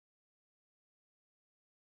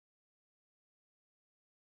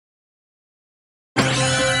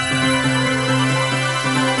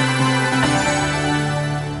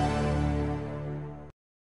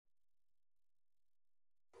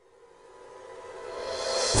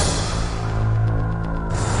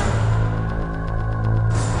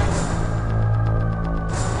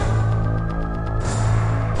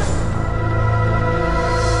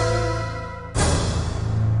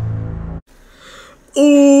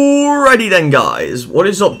Alrighty then, guys, what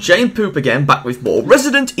is up? Jane Poop again, back with more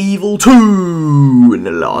Resident Evil 2. In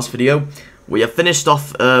the last video, we have finished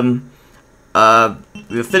off the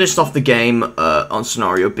game on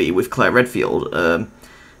Scenario B with Claire Redfield,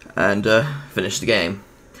 and finished the game.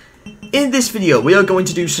 In this video, we are going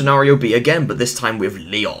to do Scenario B again, but this time with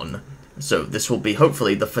Leon. So this will be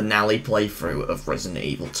hopefully the finale playthrough of Resident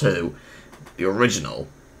Evil 2, the original,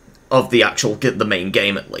 of the actual the main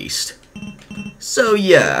game at least. So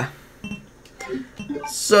yeah.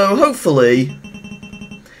 So hopefully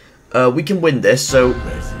we can win this. So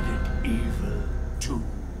Resident Evil 2.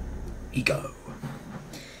 Ego.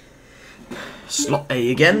 Slot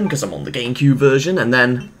A again because I'm on the GameCube version, and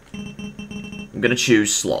then I'm gonna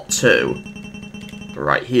choose slot 2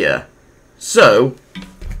 right here. So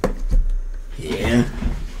here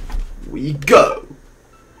we go.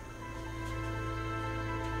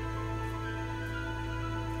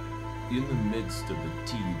 In the midst of the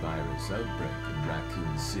T-virus outbreak in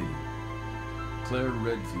Raccoon City, Claire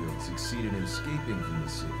Redfield succeeded in escaping from the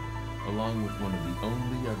city, along with one of the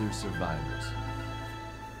only other survivors,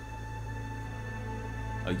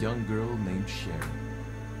 a young girl named Sherry.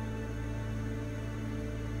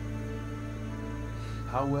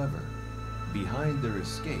 However, behind their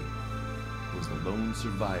escape was the lone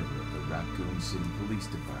survivor of the Raccoon City Police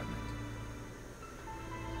Department,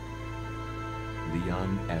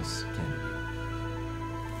 Leon S. Kennedy.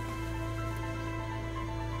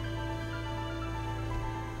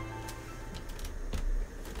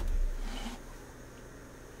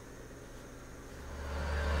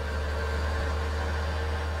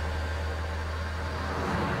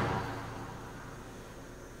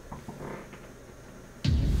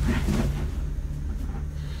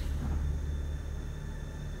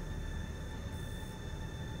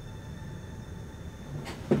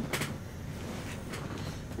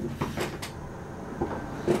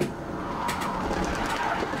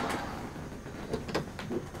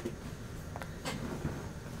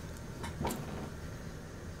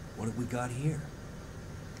 What have we got here?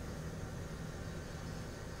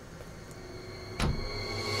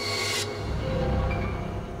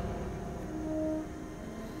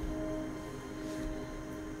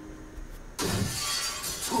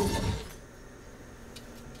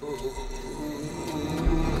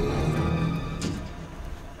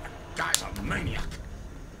 Guy's a maniac.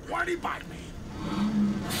 Why'd he bite me?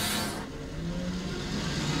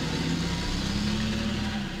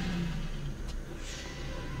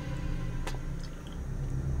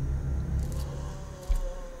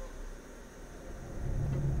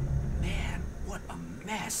 Man, what a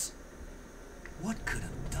mess. What could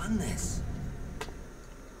have done this?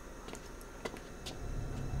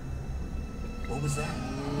 What was that?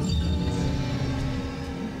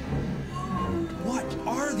 What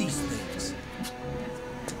are these things?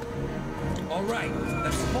 All right,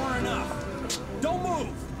 that's far enough. Don't move!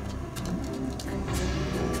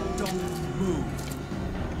 Don't move.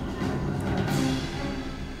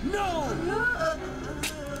 No!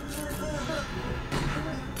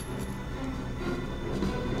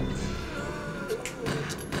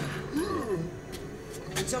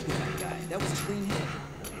 What's up with that guy? That was a clean hit.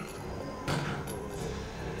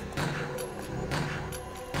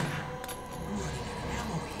 I'm running out of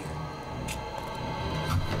ammo here.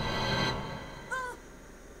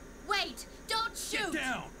 Wait! Don't shoot! Get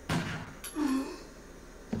down!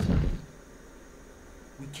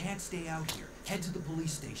 We can't stay out here. Head to the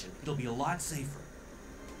police station. It'll be a lot safer.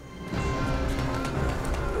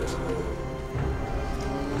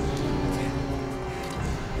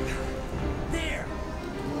 There!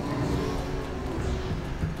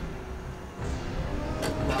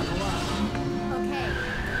 Buckle up. Okay.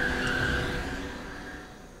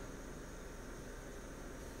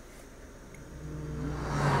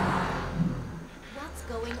 What's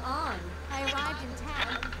going on? I arrived in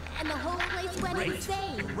town, and the whole place went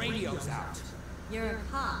insane. Radio's out. You're a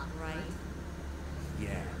cop, right?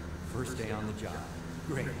 Yeah, first day on the job.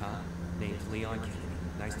 Great, huh? Name's Leon Kennedy.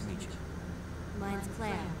 Nice to meet you. Mine's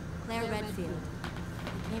Claire. Claire Redfield.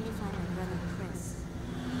 I came to find my brother Chris.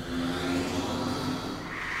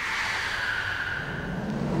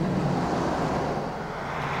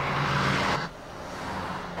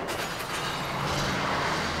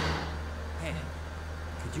 Hey,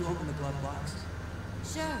 could you open the glove box?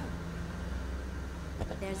 Sure.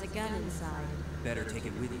 But there's a gun inside. Better take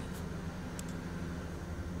it with you.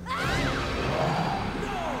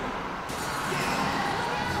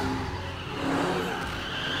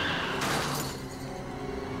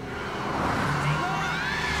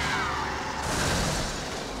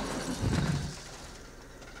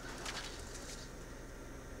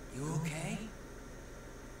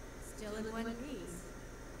 Still in one piece.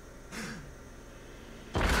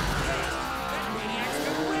 That maniac's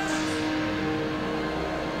gonna win us!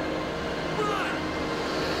 Run!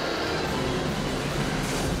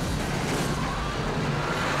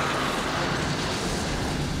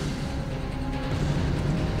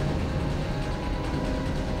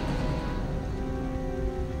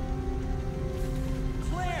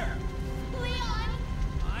 Claire! Leon!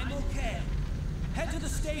 I'm okay. Head to the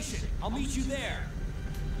station. I'll meet you there.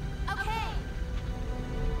 Okay.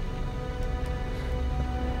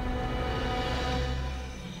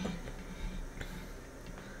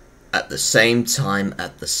 At the same time,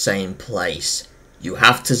 at the same place, you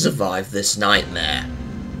have to survive this nightmare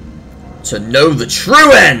to know the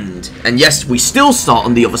true end! And yes, we still start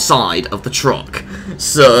on the other side of the truck.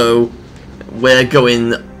 So, we're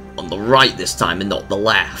going on the right this time and not the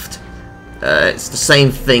left. It's the same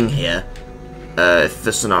thing here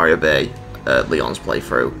for Scenario B, Leon's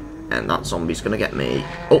playthrough. And that zombie's gonna get me.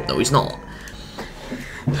 Oh, no, he's not.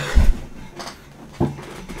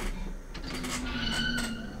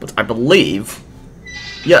 But I believe...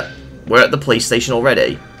 Yeah, we're at the police station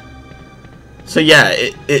already. So yeah,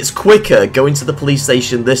 it's quicker going to the police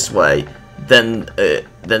station this way than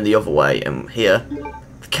the other way. And here,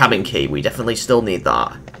 the cabin key, we definitely still need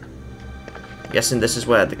that. I'm guessing this is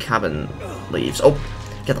where the cabin leaves. Oh,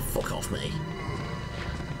 get the fuck off me.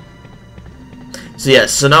 So yeah,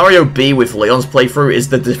 Scenario B with Leon's playthrough is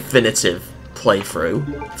the definitive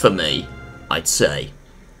playthrough for me, I'd say.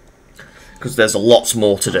 Because there's lots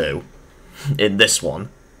more to do in this one.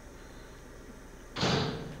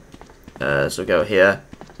 So go here.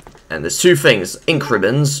 And there's two things. Ink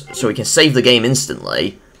ribbons, so we can save the game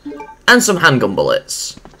instantly. And some handgun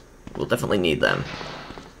bullets. We'll definitely need them.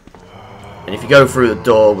 And if you go through the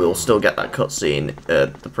door, we'll still get that cutscene.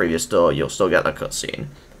 The previous door, you'll still get that cutscene.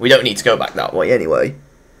 We don't need to go back that way anyway.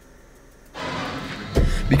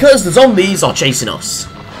 Because the zombies are chasing us.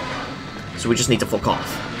 So we just need to fuck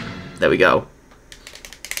off. There we go.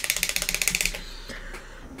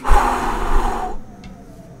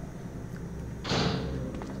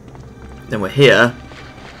 Then we're here.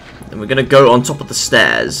 And we're gonna go on top of the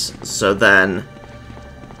stairs. So then...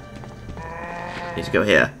 need to go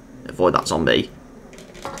here. Avoid that zombie.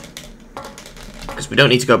 Because we don't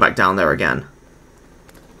need to go back down there again.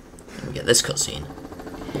 And we get this cutscene.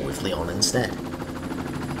 But with Leon instead.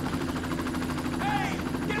 Hey!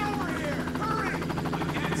 Get over here! Hurry! I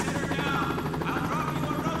can't sit her down. I'll drop you a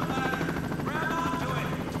rope ladder. Grab onto it.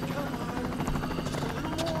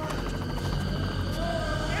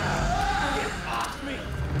 Get off me!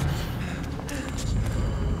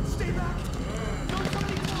 Stay back! Don't come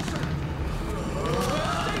any closer!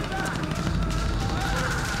 Stay back!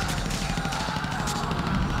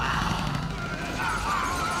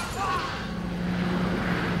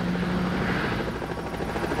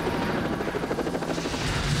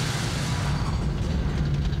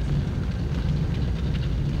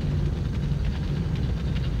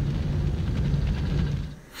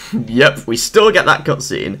 Yep, we still get that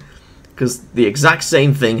cutscene, because the exact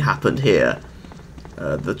same thing happened here.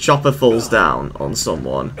 The chopper falls down on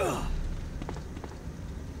someone,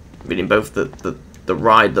 meaning both the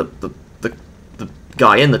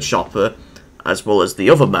guy in the chopper, as well as the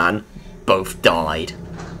other man, both died.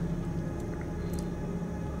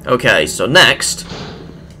 Okay, so next,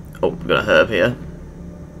 oh, we've got a herb here.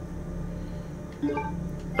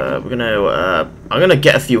 I'm gonna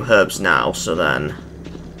get a few herbs now, so then.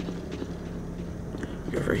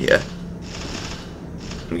 Over here.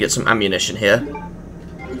 Let me get some ammunition here.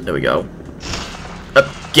 There we go.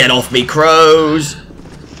 Get off me, crows!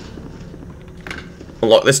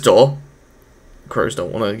 Unlock this door. Crows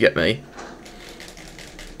don't want to get me.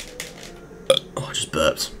 Oh, I just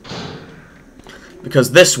burped.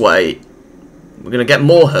 Because this way, we're going to get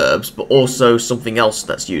more herbs, but also something else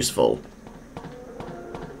that's useful.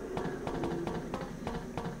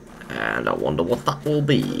 And I wonder what that will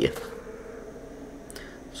be.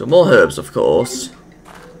 So more herbs, of course.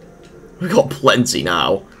 We've got plenty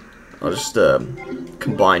now. I'll just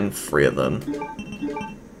combine 3 of them.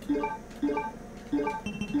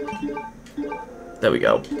 There we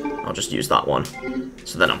go. I'll just use that one.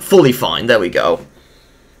 So then I'm fully fine. There we go.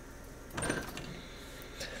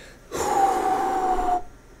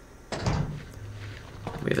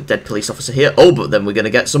 We have a dead police officer here. Oh, but then we're going to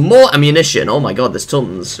get some more ammunition. Oh my god, there's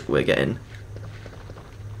tons we're getting.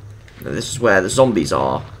 This is where the zombies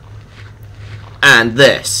are. And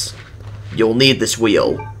this. You'll need this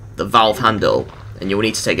wheel. The valve handle. And you'll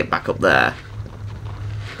need to take it back up there.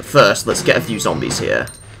 But first, let's get a few zombies here.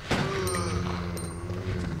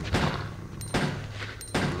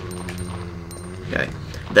 Okay.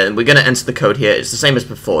 Then we're going to enter the code here. It's the same as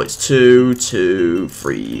before. It's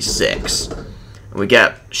 2236. And we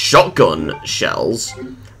get shotgun shells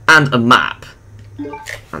and a map.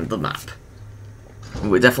 And the map. And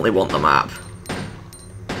we definitely want the map.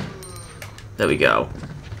 There we go.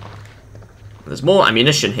 There's more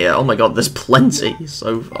ammunition here. Oh my god, there's plenty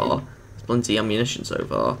so far. There's plenty of ammunition so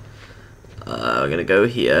far. We're going to go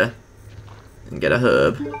here and get a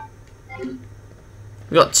herb. We've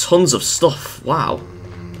got tons of stuff. Wow.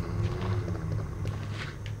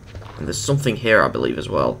 And there's something here, I believe, as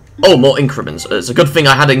well. Oh, more increments. It's a good thing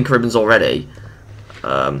I had increments already.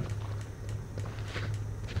 I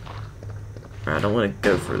don't want to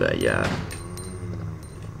go through there yet.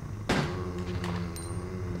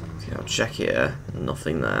 Okay, I'll check here.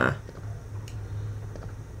 Nothing there.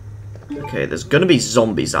 Okay, there's going to be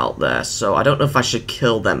zombies out there, so I don't know if I should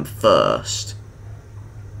kill them first.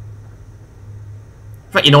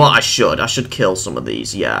 In fact, you know what? I should kill some of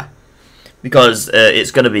these, yeah. Because it's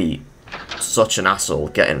going to be such an hassle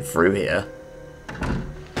getting through here.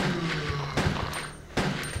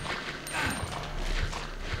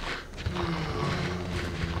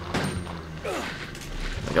 Oh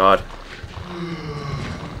my god.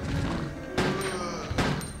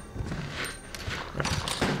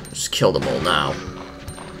 Just kill them all now.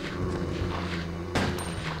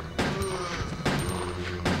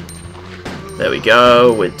 There we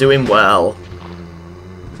go, we're doing well.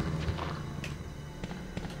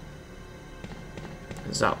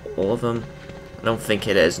 Is that all of them? I don't think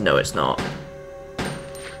it is. No, it's not.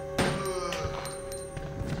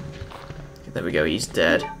 Okay, there we go, he's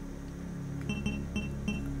dead.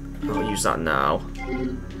 I'll use that now.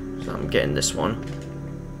 So I'm getting this one.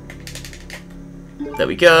 There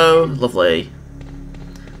we go, lovely.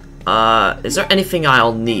 Is there anything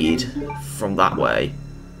I'll need from that way?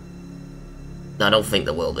 I don't think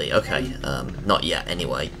there will be. Okay, not yet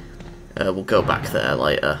anyway. We'll go back there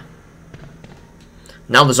later.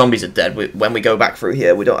 Now the zombies are dead, when we go back through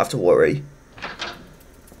here, we don't have to worry.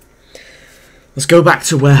 Let's go back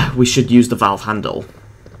to where we should use the valve handle.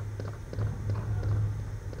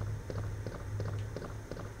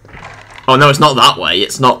 Oh no, it's not that way.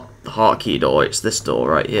 It's not the heart key door, it's this door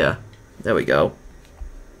right here. There we go.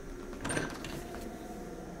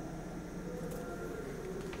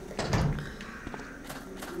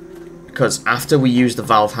 Because after we use the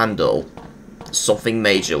valve handle, something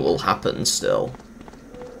major will happen still.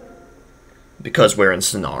 Because we're in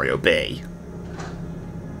scenario B.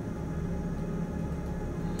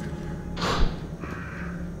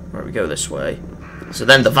 Right, we go this way. So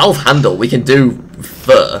then the valve handle we can do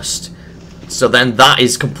first. So then that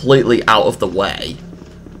is completely out of the way.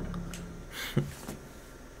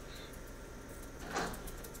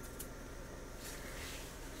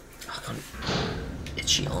 Oh, God.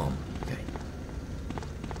 Itchy arm.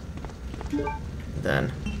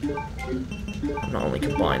 Then not only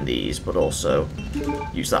combine these, but also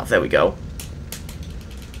use that. There we go.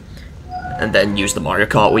 And then use the Mario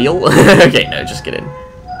Kart wheel. Okay, no, just kidding.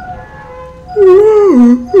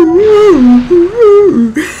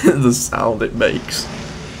 The sound it makes.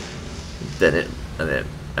 Then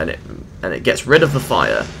it gets rid of the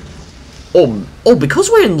fire. Oh,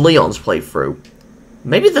 because we're in Leon's playthrough,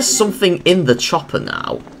 maybe there's something in the chopper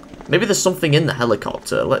now. Maybe there's something in the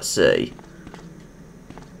helicopter. Let's see.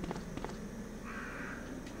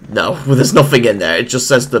 No, well, there's nothing in there. It just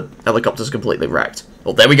says the helicopter's completely wrecked.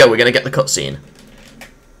 Well, there we go. We're going to get the cutscene.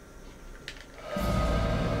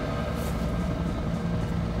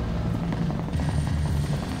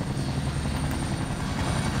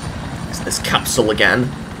 It's this capsule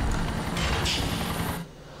again.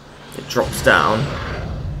 It drops down.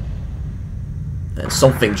 Then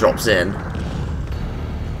something drops in.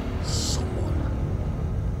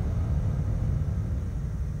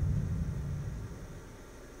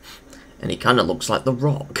 And he kind of looks like The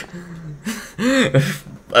Rock.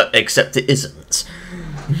 Except it isn't.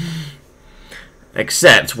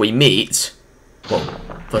 Except we meet... Well,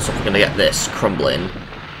 first off we're going to get this crumbling.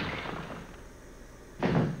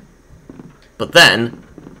 But then,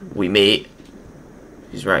 we meet...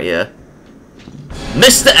 He's right here.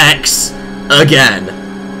 Mr. X! Again!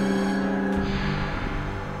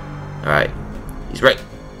 Alright. He's right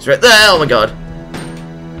there! Oh my god.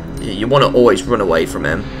 You want to always run away from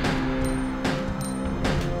him.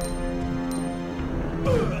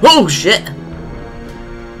 Oh shit!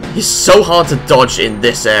 He's so hard to dodge in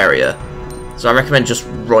this area. So I recommend just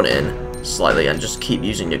running slightly and just keep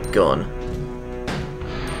using your gun.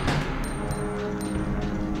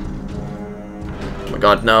 Oh my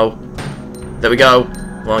god, no. There we go.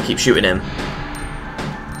 Well, I keep shooting him.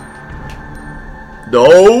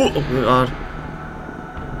 No! Oh my god.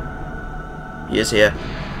 He is here.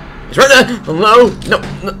 He's right there! Oh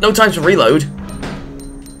no! No time to reload.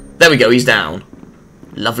 There we go, he's down.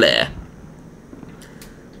 Lovely.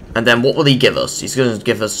 And then what will he give us? He's going to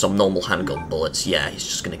give us some normal handgun bullets. Yeah, he's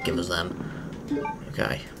just going to give us them.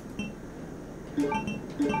 Okay.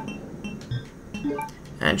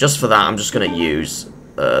 And just for that, I'm just going to use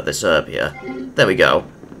this herb here. There we go.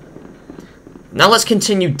 Now let's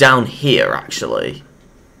continue down here, actually.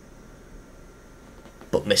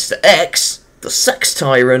 But Mr. X, the sex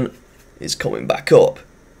tyrant, is coming back up.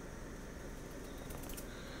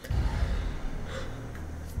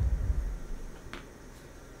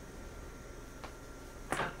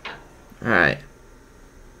 Alright.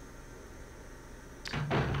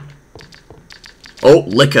 Oh,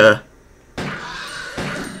 liquor.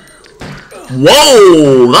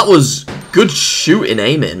 Whoa! That was good shooting,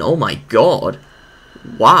 aiming. Oh my god.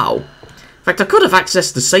 Wow. In fact, I could have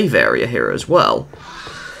accessed the save area here as well.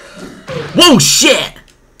 Whoa, shit!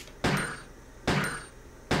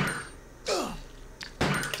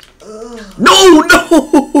 No, no!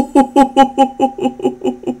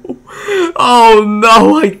 Oh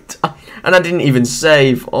no, and I didn't even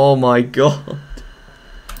save. Oh my god.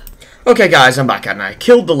 Okay guys, I'm back and I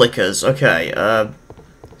killed the lickers. Okay,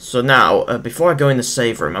 so now, before I go in the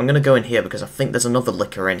save room, I'm going to go in here because I think there's another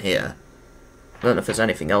licker in here. I don't know if there's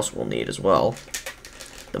anything else we'll need as well.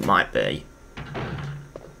 There might be.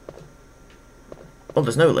 Oh,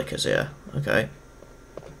 there's no lickers here. Okay.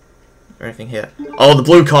 Is there anything here? Oh, the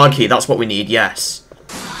blue card key, that's what we need, yes.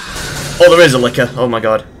 Oh, there is a licker. Oh my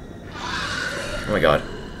god. Oh my god.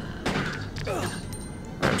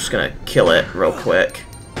 I'm just gonna kill it real quick.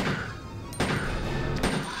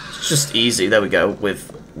 It's just easy, there we go,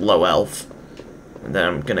 with low health. And then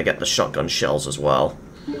I'm gonna get the shotgun shells as well.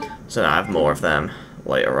 So I have more of them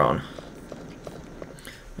later on.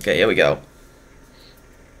 Okay, here we go.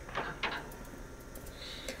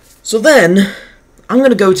 So then, I'm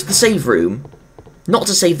gonna go to the save room. Not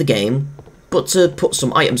to save the game, but to put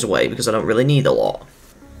some items away, because I don't really need a lot.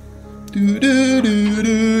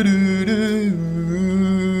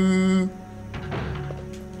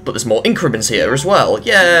 But there's more increments here as well.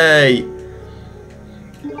 Yay!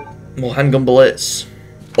 More handgun bullets.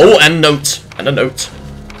 Oh, and note. And a note.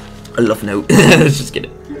 I love note. Just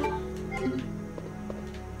kidding.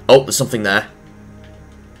 Oh, there's something there.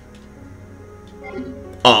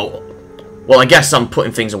 Oh. Well, I guess I'm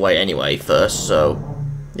putting things away anyway first, so...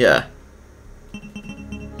 yeah.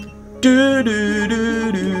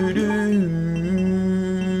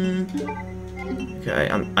 Okay,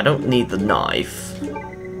 I don't need the knife.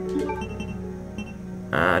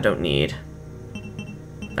 I don't need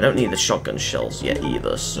the shotgun shells yet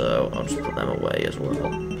either, so I'll just put them away as well.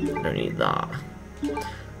 I don't need that.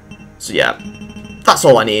 So yeah, that's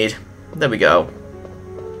all I need. There we go.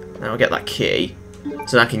 Now I'll get that key,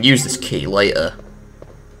 so I can use this key later.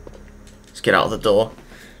 Let's get out of the door.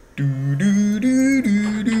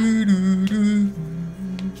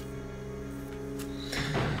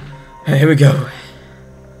 Here we go.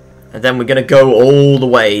 And then we're gonna go all the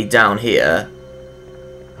way down here.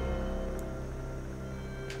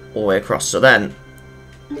 All the way across. So then,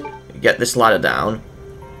 get this ladder down.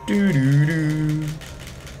 There's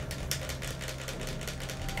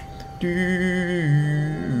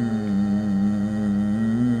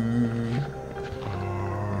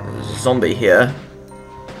a zombie here.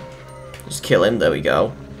 Just kill him. There we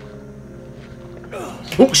go.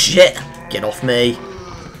 Oh shit! Get off me!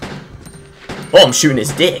 Oh, I'm shooting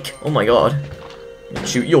his dick. Oh my god. I'm gonna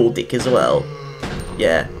shoot your dick as well.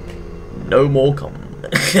 Yeah. No more comment.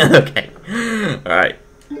 Okay. Alright.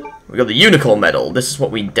 We got the unicorn medal. This is what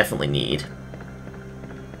we definitely need.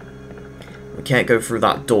 We can't go through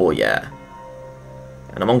that door yet.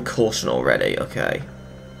 And I'm on caution already. Okay.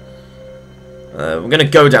 We're gonna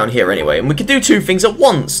go down here anyway. And we can do two things at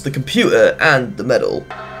once. The computer and the medal.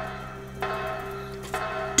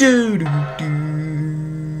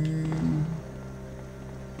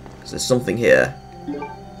 So there's something here.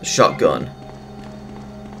 A shotgun.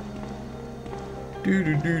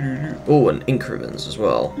 Oh, and increments as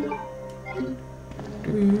well.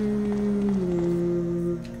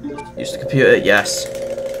 Use the computer, yes.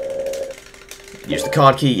 Use the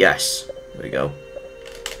card key, yes. There we go.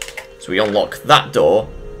 So we unlock that door,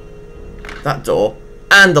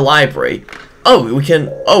 and the library. Oh, we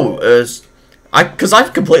can. Oh, because I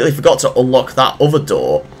completely forgot to unlock that other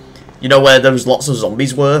door. You know where those lots of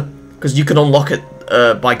zombies were? Because you can unlock it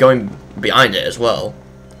by going behind it as well.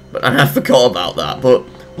 But I forgot about that. But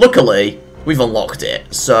luckily, we've unlocked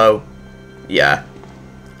it. So, yeah.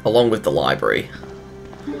 Along with the library.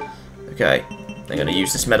 Okay. I'm going to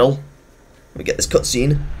use this medal. Let me get this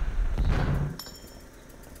cutscene.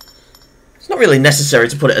 It's not really necessary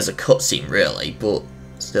to put it as a cutscene, really, but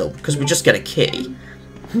still, because we just get a key.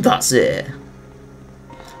 That's it.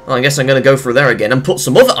 Well, I guess I'm going to go through there again and put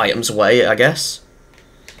some other items away, I guess.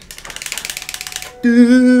 At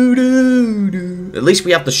least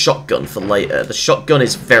we have the shotgun for later. The shotgun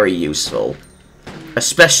is very useful.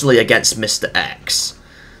 Especially against Mr. X.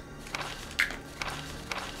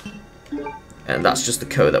 And that's just the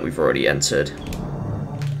code that we've already entered.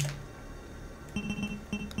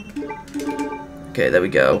 Okay, there we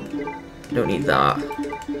go. Don't need that.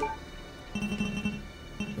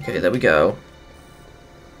 Okay, there we go.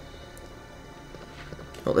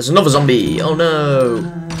 Oh, there's another zombie! Oh no!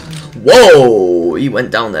 Whoa! He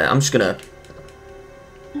went down there. I'm just gonna...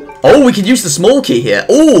 Oh, we can use the small key here.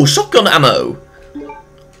 Oh, shotgun ammo!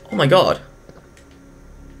 Oh my god.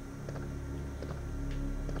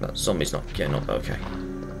 That zombie's not getting up. Okay.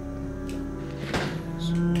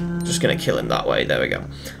 Just gonna kill him that way. There we go.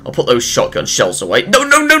 I'll put those shotgun shells away. No,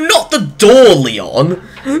 no, no, not the door, Leon!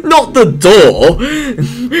 Not the door!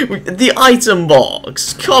 The item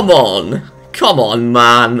box! Come on! Come on,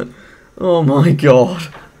 man! Oh my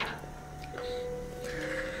god.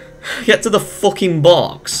 Get to the fucking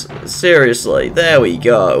box. Seriously. There we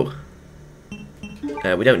go.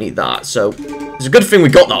 We don't need that, so... It's a good thing we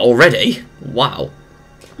got that already. Wow.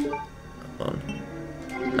 Come on.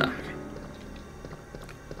 Ah,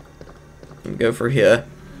 okay. Go through here.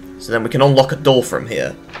 So then we can unlock a door from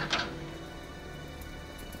here.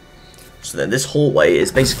 So then this hallway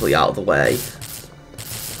is basically out of the way.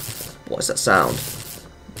 What is that sound?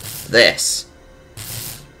 This.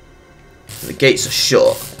 The gates are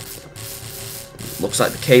shut. Looks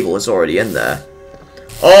like the cable is already in there.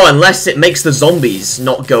 Oh, unless it makes the zombies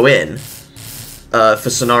not go in. For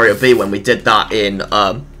Scenario B when we did that in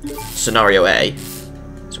Scenario A.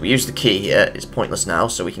 So we use the key here. It's pointless now,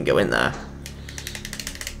 so we can go in there.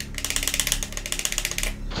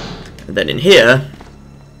 And then in here,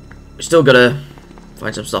 we're still gotta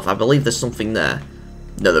find some stuff. I believe there's something there.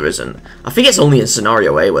 No, there isn't. I think it's only in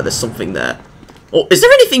Scenario A where there's something there. Oh, is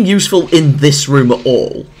there anything useful in this room at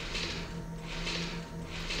all?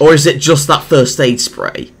 Or is it just that first aid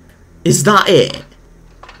spray? Is that it?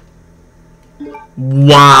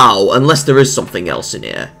 Wow, unless there is something else in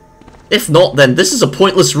here. If not, then this is a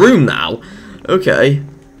pointless room now. Okay.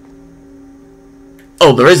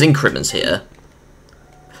 Oh, there is increments here.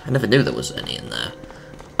 I never knew there was any in there.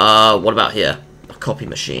 What about here? A copy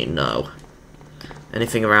machine? No.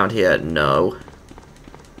 Anything around here? No.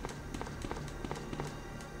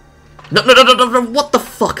 No, no, no, no, no, what the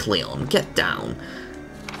fuck, Leon? Get down.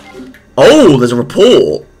 Oh, there's a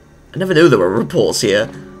report. I never knew there were reports here.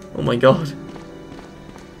 Oh my god.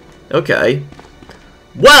 Okay.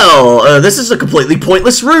 Well, this is a completely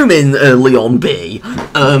pointless room in Leon B.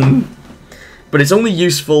 But it's only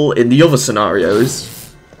useful in the other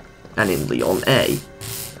scenarios. And in Leon A.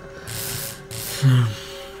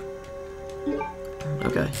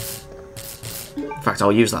 Okay. In fact,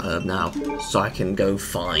 I'll use that herb now, so I can go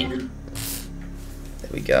fine.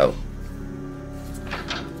 There we go.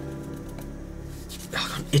 Oh, I've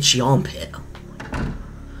got an itchy armpit.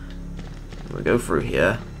 We'll go through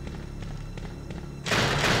here.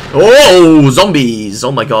 Oh, zombies!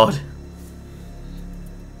 Oh my god.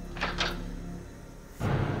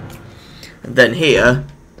 And then here.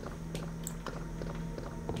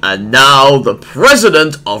 And now the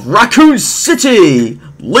president of Raccoon City,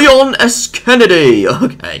 Leon S. Kennedy.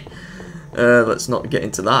 Okay. Let's not get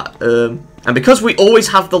into that. And because we always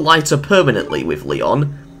have the lighter permanently with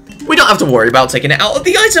Leon, we don't have to worry about taking it out of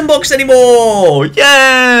the item box anymore!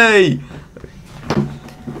 Yay!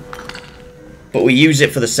 But we use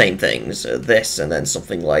it for the same things. This and then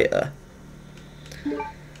something later.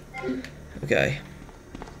 Okay.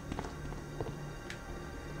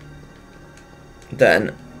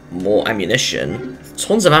 Then, more ammunition.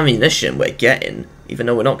 Tons of ammunition we're getting, even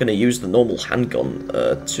though we're not going to use the normal handgun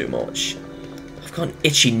too much. I've got an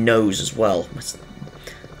itchy nose as well. My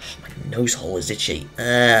nose hole is itchy.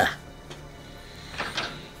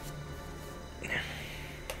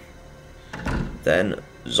 Then,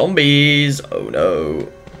 zombies! Oh no.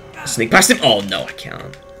 Sneak past him? Oh no, I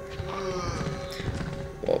can't.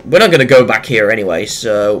 Well, we're not going to go back here anyway,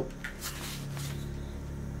 so...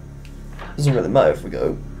 Doesn't really matter if we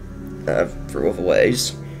go through other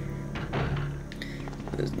ways.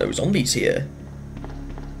 There's no zombies here.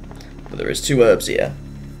 But there is 2 herbs here.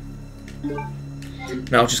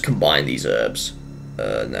 Now I'll just combine these herbs.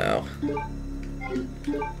 Now.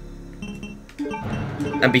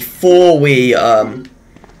 And before we go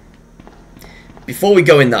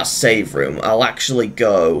in that save room, I'll actually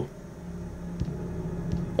go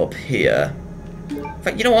up here. In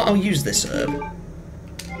fact, you know what? I'll use this herb.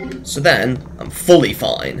 So then, I'm fully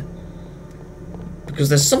fine. Because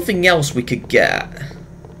there's something else we could get.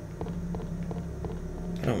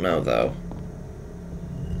 I don't know, though.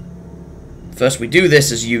 First, we do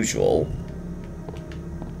this as usual.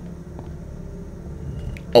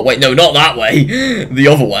 Oh, wait, no, not that way. The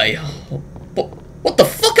other way. What the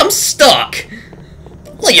fuck? I'm stuck!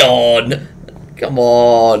 Leon! Come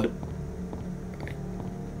on.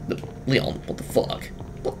 Leon, what the fuck?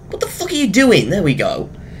 What the fuck are you doing? There we go.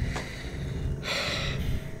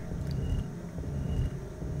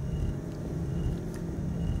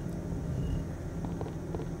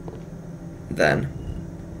 Then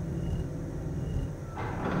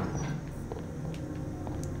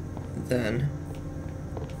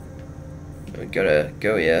we gotta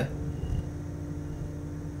go here.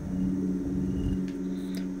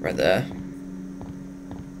 Right there.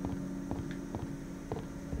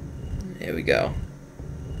 Here we go.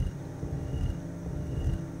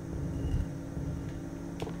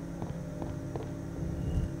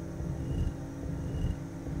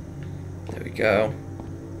 There we go.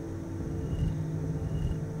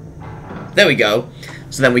 There we go.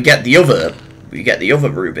 So then we get the other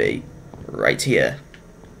ruby right here.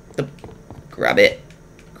 Grab it.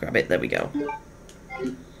 Grab it. There we go.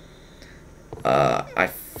 I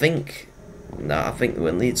think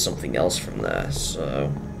we'll need something else from there.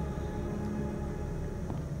 So,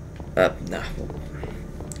 nah.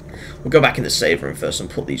 We'll go back in the save room first and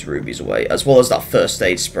put these rubies away, as well as that first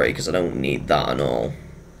aid spray, because I don't need that at all.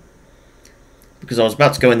 Because I was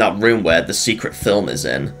about to go in that room where the secret film is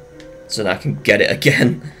in, so that I can get it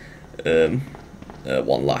again,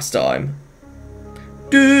 one last time.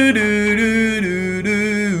 Do do do do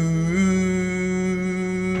do.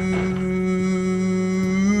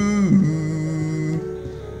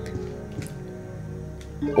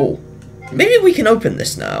 Oh, maybe we can open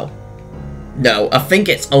this now. No, I think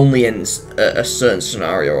it's only in a certain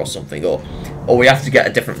scenario or something, or we have to get a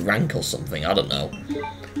different rank or something. I don't know.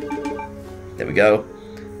 There we go.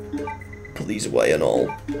 Put these away and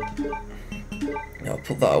all. I'll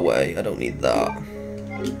put that away. I don't need that.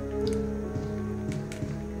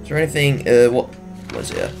 Is there anything?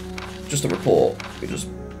 What's here? Just a report.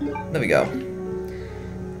 There we go.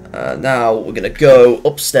 Now we're gonna go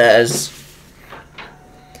upstairs.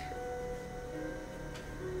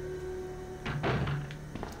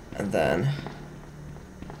 And then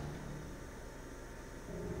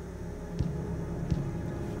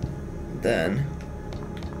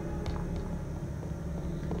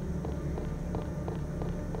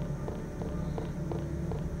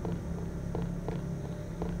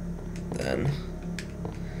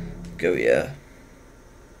go here.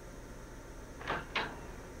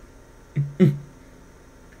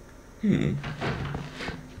 In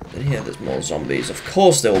here there's more zombies. Of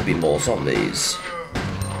course there will be more zombies.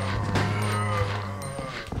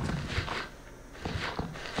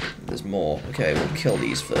 There's more. Okay, we'll kill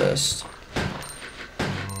these first.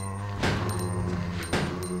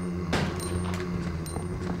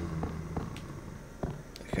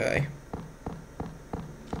 Okay.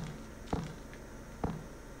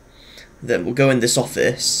 Then we'll go in this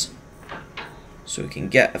office so we can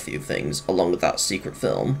get a few things along with that secret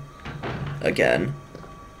film again.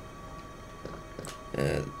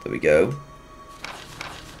 There we go.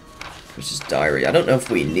 Chris's diary. I don't know if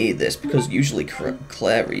we need this because usually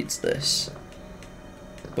Claire reads this,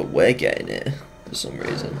 but we're getting it for some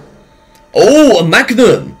reason. Oh, a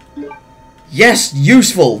magnum! Yes,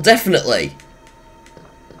 useful, definitely.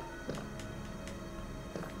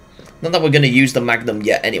 Not that we're going to use the magnum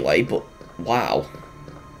yet anyway, but wow.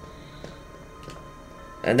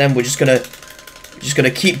 And then we're just gonna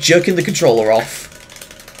keep jerking the controller off.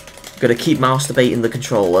 Gonna keep masturbating the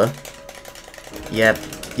controller. Yep,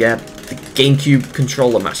 the GameCube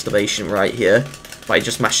controller masturbation right here by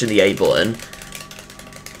just mashing the A button.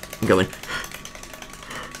 I'm going.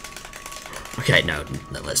 Okay, no,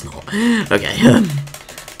 let's not. Okay,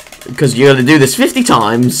 because you're gonna do this 50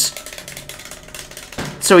 times.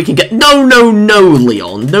 So we can get... No,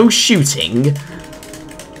 Leon. No shooting.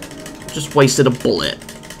 Just wasted a bullet.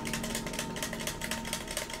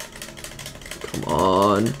 Come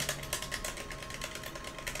on.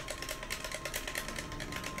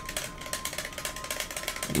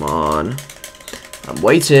 Come on. I'm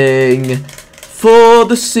waiting for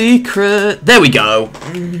the secret. There we go.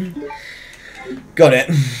 Got it.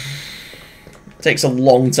 Takes a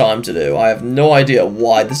long time to do. I have no idea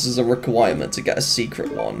why this is a requirement to get a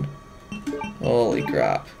secret one. Holy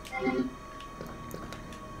crap.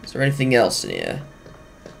 Is there anything else in here?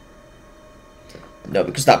 No,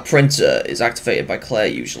 because that printer is activated by Claire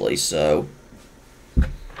usually, so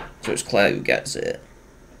So it's Claire who gets it.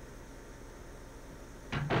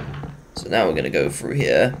 So now we're going to go through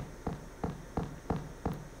here.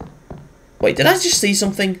 Wait, did I just see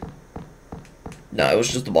something? No, it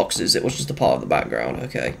was just the boxes. It was just a part of the background.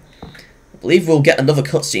 Okay. I believe we'll get another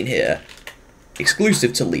cutscene here.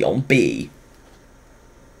 Exclusive to Leon B.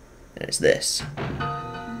 And it's this.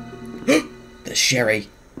 The Sherry.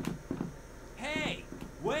 Hey,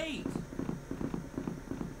 wait!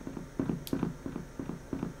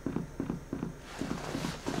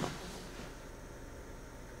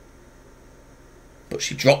 But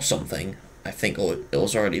she dropped something, I think, or it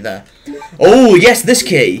was already there. Oh, yes, this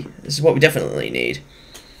key! This is what we definitely need.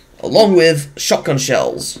 Along with shotgun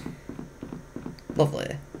shells.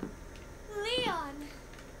 Lovely. Leon!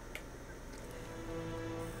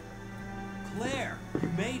 Claire, you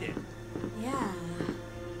made it. Yeah.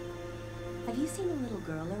 Have you seen a little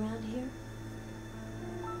girl around here?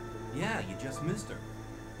 Yeah, you just missed her.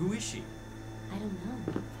 Who is she? I don't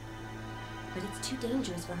know. But it's too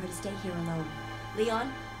dangerous for her to stay here alone.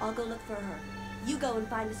 Leon, I'll go look for her. You go and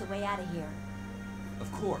find us a way out of here.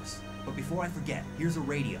 Of course. But before I forget, here's a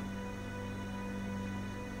radio.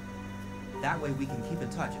 That way we can keep in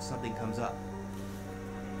touch if something comes up.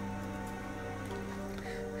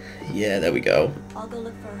 Yeah, there we go. I'll go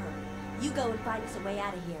look for her. You go and find us a way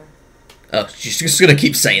out of here. Oh, she's just gonna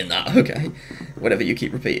keep saying that, okay. Whatever you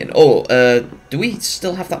keep repeating. Oh, do we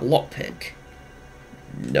still have that lockpick?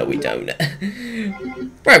 No, we don't.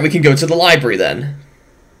 Right, we can go to the library then.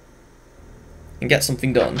 And get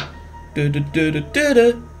something done.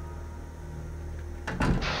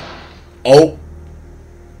 Oh.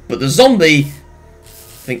 But the zombie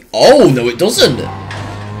thing. Oh, no, it doesn't.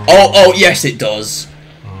 Oh, yes, it does.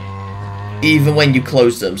 Even when you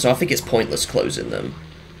close them. So I think it's pointless closing them.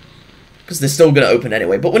 Because they're still going to open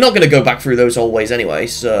anyway. But we're not going to go back through those always anyway,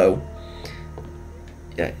 so...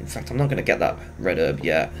 Yeah, in fact, I'm not going to get that red herb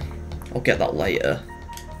yet. I'll get that later.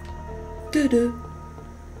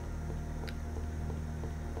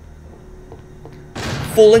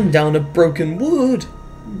 Falling down a broken wood.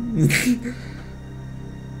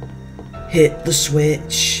 Hit the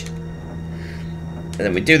switch. And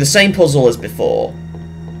then we do the same puzzle as before.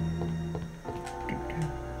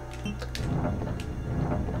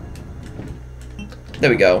 There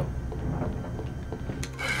we go.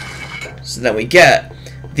 So then we get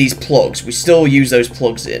these plugs. We still use those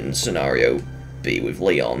plugs in scenario B with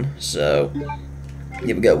Leon. So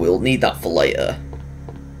here we go. We'll need that for later.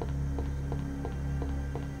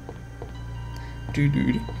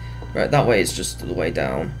 Right, that way is just the way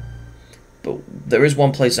down. But there is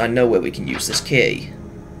one place I know where we can use this key.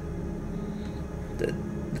 The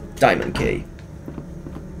diamond key.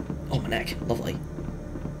 Oh, my neck. Lovely.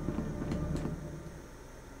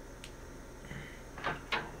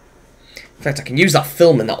 In fact, I can use that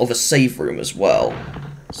film in that other save room as well.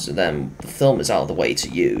 So then the film is out of the way to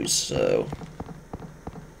use, so...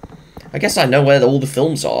 I guess I know where all the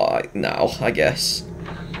films are now, I guess.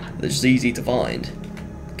 They're just easy to find.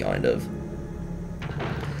 Kind of.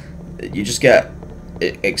 You just get...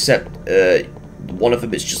 Except, one of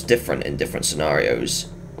them is just different in different scenarios.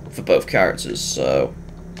 For both characters, so...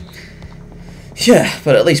 Yeah,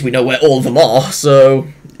 but at least we know where all of them are, so...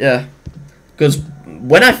 Yeah. Because...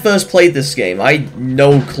 When I first played this game, I had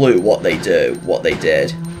no clue what they did,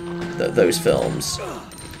 those films.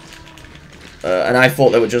 And I thought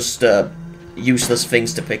they were just useless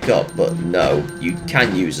things to pick up, but no, you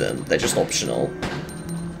can use them, they're just optional.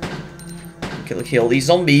 Kill these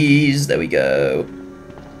zombies, there we go.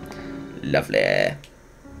 Lovely.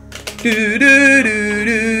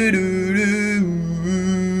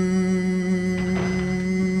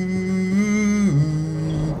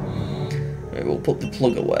 We'll put the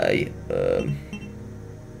plug away.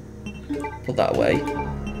 Put that away.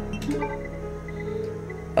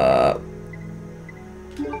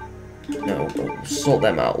 No, we'll sort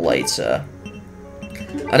them out later.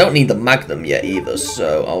 I don't need the magnum yet either,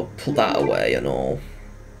 so I'll put that away and all.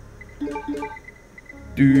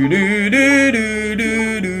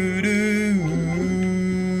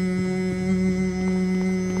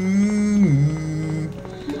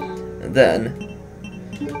 And then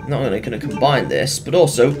not only going to combine this, but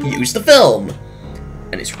also use the film!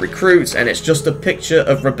 And it's Recruits, and it's just a picture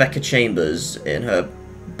of Rebecca Chambers in her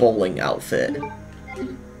bowling outfit.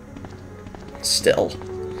 Still.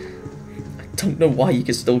 I don't know why you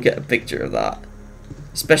can still get a picture of that.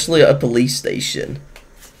 Especially at a police station.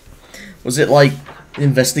 Was it like an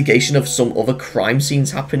investigation of some other crime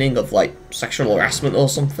scenes happening, of like sexual harassment or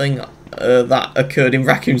something that occurred in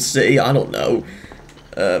Raccoon City? I don't know.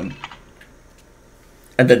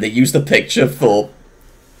 And then they used the picture for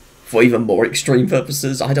for even more extreme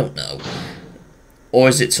purposes. I don't know. Or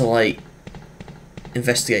is it to like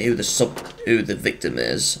investigate who the victim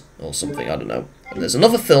is or something? I don't know. And there's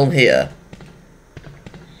another film here,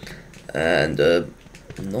 and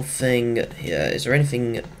nothing here. Is there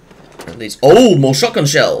anything? At least, oh, more shotgun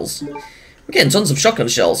shells. We're getting tons of shotgun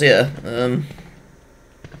shells here.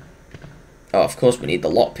 Oh, of course we need the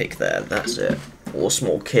lockpick there. That's it. Or a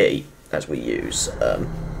small key, as we use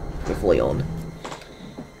with Leon.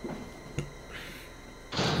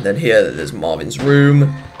 And then here, there's Marvin's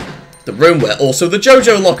room. The room where also the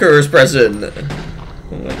JoJo locker is present.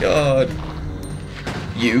 Oh my god.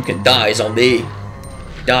 You can die, zombie.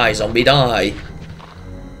 Die, zombie, die.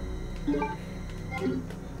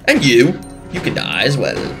 And you can die as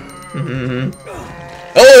well.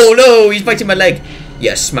 Oh no, he's biting my leg.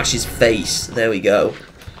 Yeah, smash his face. There we go.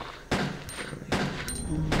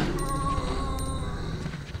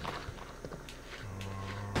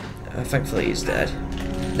 Thankfully he's dead.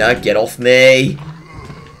 Now get off me.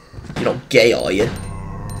 You're not gay, are you?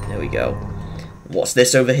 There we go. What's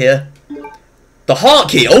this over here? The heart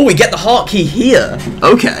key! Oh, we get the heart key here!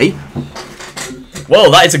 Okay. Well,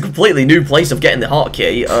 that is a completely new place of getting the heart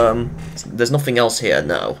key. There's nothing else here,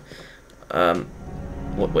 no.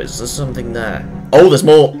 What is there something there? Oh, there's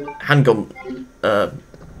more handgun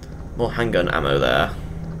ammo there.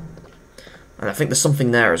 And I think there's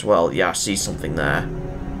something there as well. Yeah, I see something there.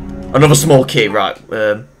 Another small key, right.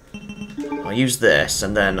 I'll use this,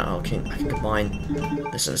 and then I can combine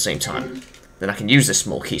this at the same time. Then I can use this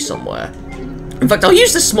small key somewhere. In fact, I'll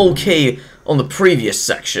use this small key on the previous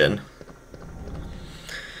section.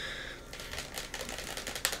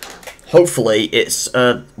 Hopefully, it's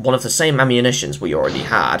one of the same ammunitions we already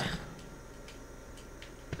had.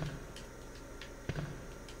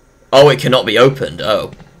 Oh, it cannot be opened.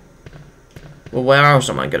 Oh. Well, where else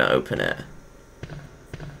am I going to open it?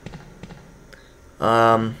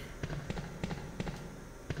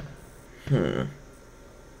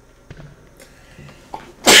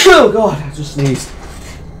 Oh god, I just sneezed.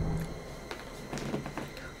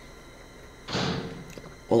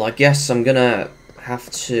 Well, I guess I'm gonna have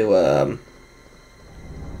to, oh,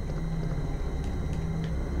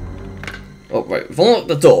 right, we've unlocked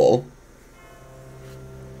the door.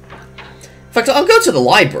 In fact, I'll go to the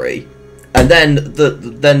library, and then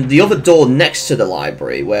the other door next to the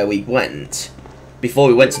library where we went, before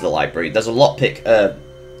we went to the library, there's a lockpick,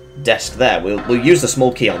 desk there. We'll use the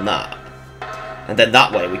small key on that. And then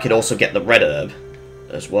that way we could also get the red herb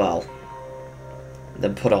as well. And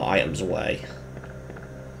then put our items away.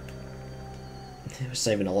 We're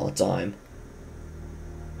saving a lot of time.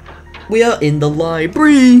 We are in the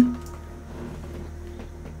library!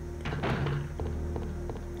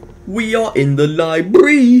 We are in the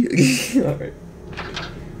library! Alright.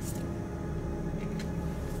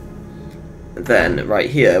 Then, right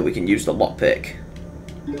here, we can use the lockpick.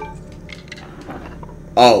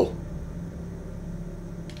 Oh.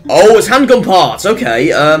 Oh, it's handgun parts!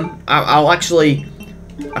 Okay, I'll actually...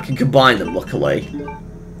 I can combine them, luckily.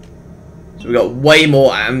 So we got way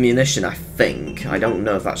more ammunition, I think. I don't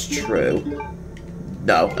know if that's true.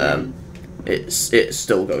 No, it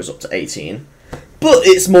still goes up to 18. But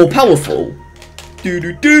it's more powerful.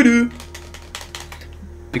 Doo-doo-doo-doo.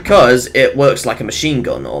 Because it works like a machine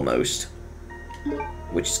gun, almost.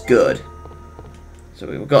 Which is good. So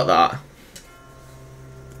we've got that.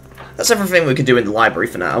 That's everything we can do in the library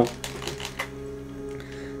for now.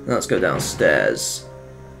 Now let's go downstairs.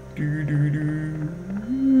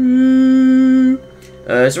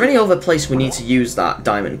 Is there any other place we need to use that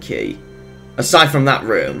diamond key? Aside from that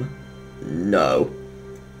room? No.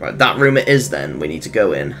 Right, that room it is then, we need to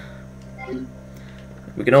go in.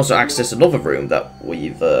 We can also access another room that we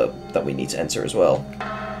need to enter as well.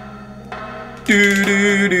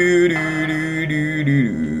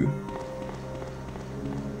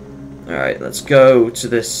 Alright, let's go to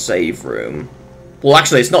this save room. Well,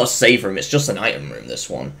 actually, it's not a save room, it's just an item room, this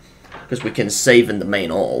one. Because we can save in the main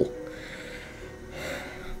hall.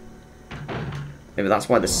 Maybe that's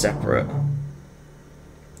why they're separate.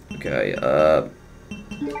 Okay,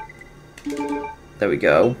 there we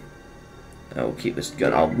go. I'll keep this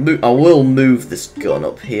gun. I will move this gun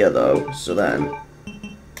up here, though, so then...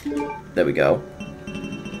 There we go.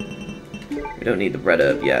 We don't need the red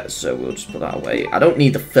herb yet, so we'll just put that away. I don't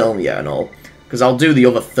need the film yet and all, because I'll do the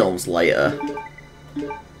other films later.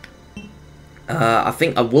 I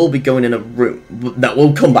think I will be going in a room that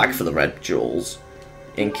will come back for the red jewels,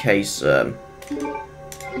 in case we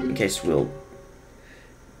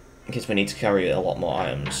need to carry a lot more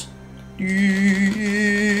items.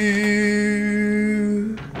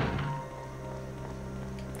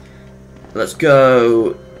 Let's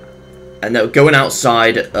go And no, going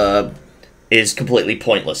outside is completely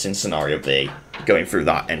pointless in scenario B. Going through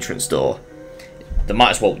that entrance door, you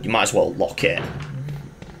might as well lock it.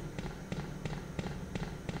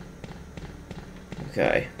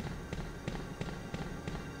 Okay.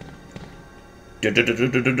 And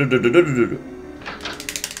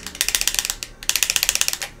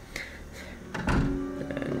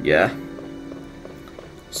yeah.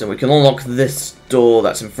 So we can unlock this door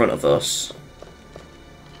that's in front of us.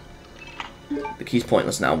 The key's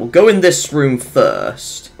pointless now. We'll go in this room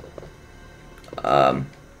first.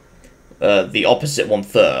 The opposite one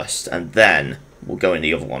first, and then we'll go in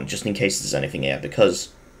the other one, just in case there's anything here, because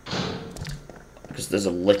there's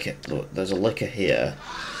a licker. There's a licker here.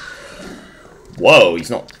 Whoa, he's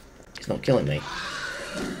not killing me.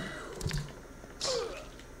 Oh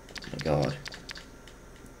my god.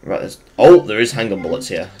 Right, there is handgun bullets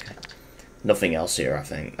here. Okay. Nothing else here,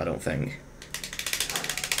 I don't think.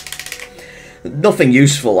 Nothing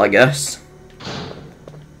useful, I guess.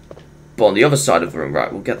 But on the other side of the room,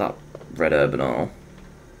 right, we'll get that red urbanol.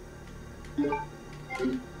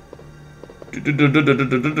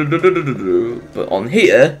 But on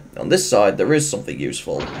here, on this side, there is something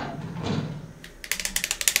useful.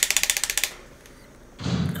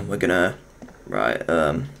 And we're gonna... Right,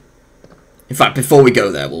 in fact, before we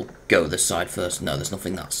go there, we'll go this side first. No, there's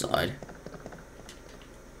nothing that side.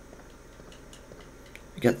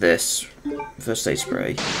 Get this. First aid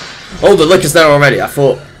spray. Oh, the liquor's there already. I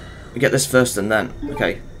thought we get this first and then.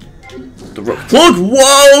 Okay. The plug!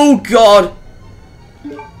 Whoa, God!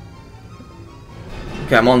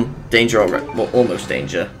 Okay, I'm on danger already. Well, almost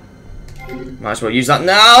danger. Might as well use that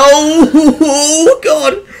now! Oh,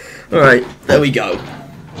 God! Alright, there we go.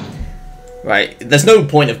 Right, there's no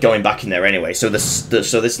point of going back in there anyway, so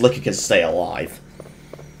this liquor can stay alive.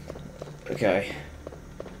 Okay.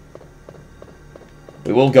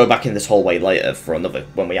 We will go back in this hallway later for another,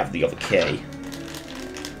 when we have the other key.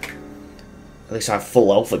 At least I have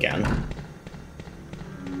full health again.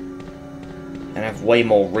 And I have way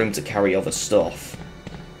more room to carry other stuff.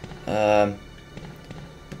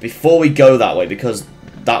 Before we go that way, because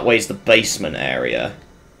that way is the basement area,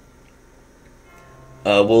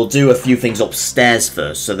 we'll do a few things upstairs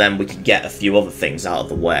first, so then we can get a few other things out of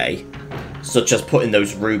the way. Such as putting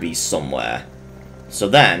those rubies somewhere. So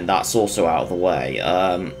then, that's also out of the way.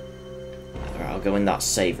 Alright, I'll go in that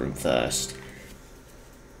save room first.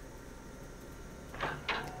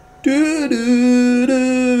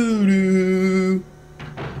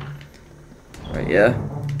 Right, yeah.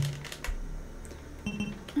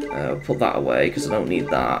 Put that away, because I don't need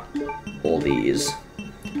that. Or these.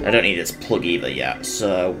 I don't need this plug either yet,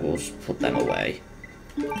 so we'll just put them away.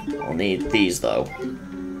 I'll need these, though.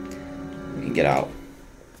 We can get out.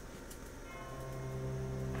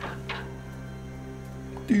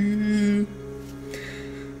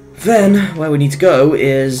 Then, where we need to go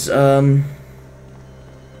is, okay,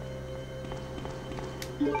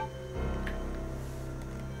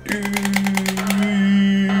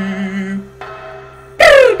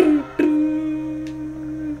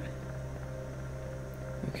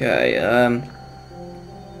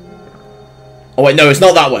 oh wait, no, it's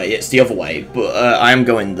not that way, it's the other way, but, I am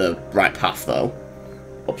going the right path, though.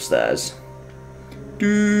 Upstairs.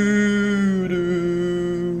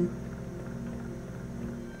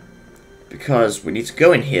 Because we need to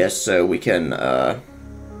go in here so we can,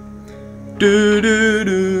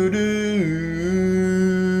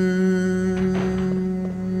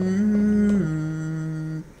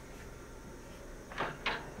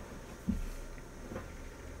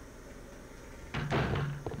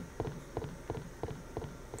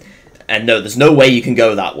 And no, there's no way you can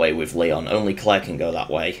go that way with Leon. Only Claire can go that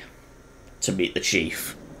way to meet the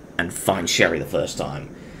chief and find Sherry the first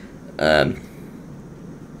time.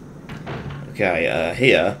 Okay,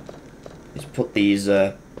 here, let's put these,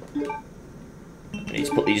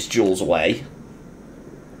 jewels away.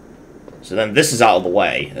 So then this is out of the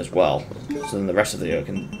way as well. So then the rest of the video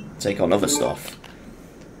can take on other stuff.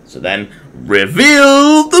 So then,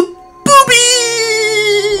 reveal the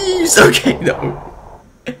boobies! Okay, no.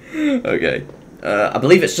 Okay. I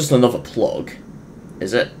believe it's just another plug.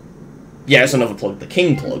 Is it? Yeah, it's another plug. The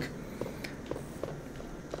king plug.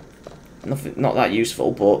 Nothing, not that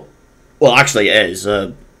useful, but... Well, actually it is,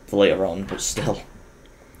 for later on, but still.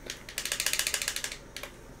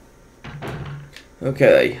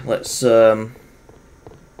 Okay, let's, we'll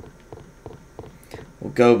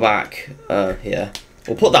go back, here.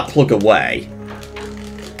 We'll put that plug away.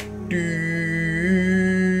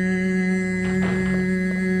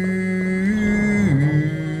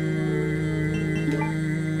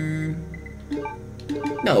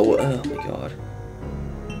 No, oh my god.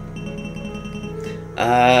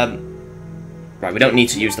 Right, we don't need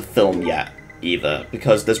to use the film yet, either,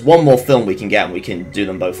 because there's one more film we can get, and we can do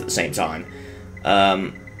them both at the same time.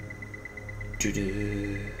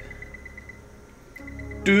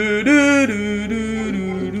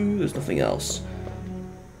 There's nothing else.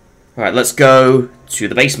 Alright, let's go to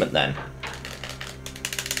the basement, then.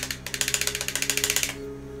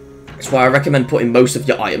 That's why I recommend putting most of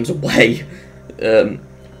your items away.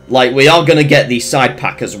 Like, we are going to get the side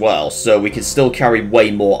pack as well, so we can still carry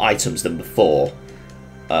way more items than before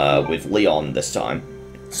with Leon this time.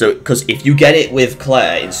 So, because if you get it with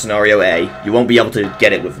Claire in Scenario A, you won't be able to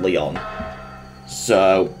get it with Leon.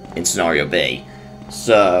 So, in Scenario B.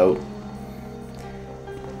 So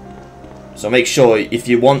make sure, if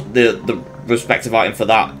you want the respective item for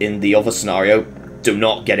that in the other scenario, do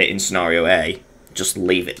not get it in Scenario A. Just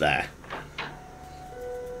leave it there.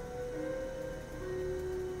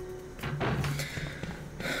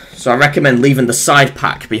 So I recommend leaving the side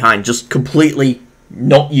pack behind. Just completely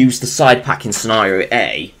not use the side pack in Scenario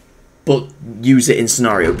A, but use it in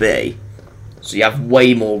Scenario B. So you have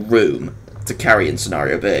way more room to carry in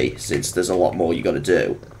Scenario B, since there's a lot more you got to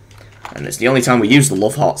do. And it's the only time we use the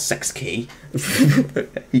Love Heart Sex Key.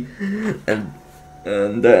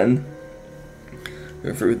 and then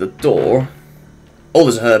go through the door. Oh,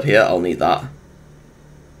 there's a herb here. I'll need that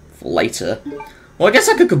for later. Well, I guess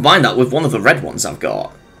I could combine that with one of the red ones I've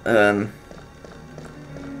got. Unless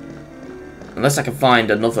I can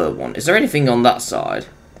find another one. Is there anything on that side?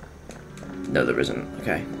 No, there isn't.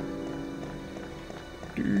 Okay.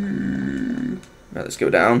 Right, let's go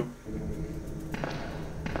down.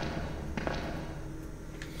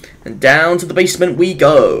 And down to the basement we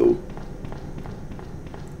go.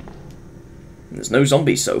 And there's no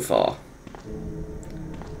zombies so far.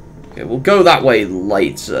 Okay, we'll go that way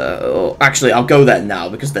later. Or, actually, I'll go there now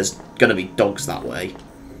because there's gonna be dogs that way.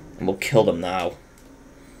 And we'll kill them now.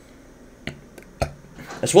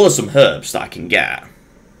 As well as some herbs that I can get.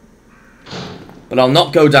 But I'll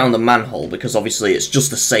not go down the manhole because obviously it's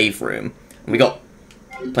just a save room. And we got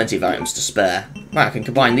plenty of items to spare. Right, I can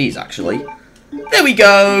combine these actually. There we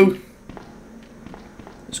go!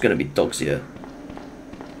 There's gonna be dogs here.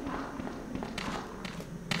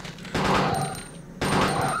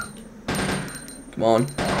 Come on.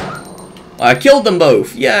 I killed them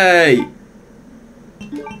both! Yay!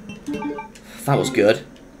 That was good.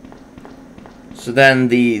 So then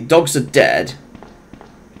the dogs are dead.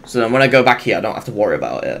 So then when I go back here, I don't have to worry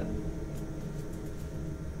about it.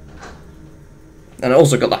 And I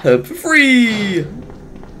also got that herb for free!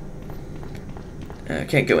 I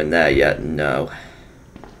can't go in there yet, no.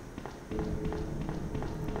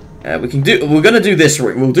 We're gonna do this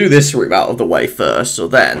room. We'll do this room out of the way first, so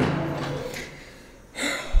then...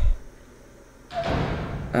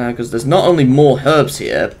 Because there's not only more herbs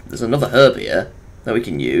here, there's another herb here that we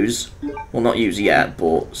can use. Well, not use yet,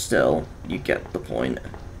 but still, you get the point.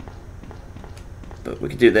 But we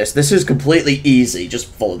can do this. This is completely easy. Just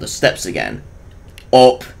follow the steps again.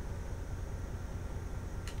 Up.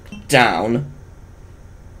 Down.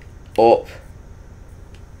 Up.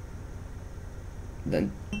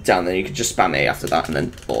 Then down. Then you can just spam A after that, and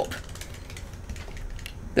then up.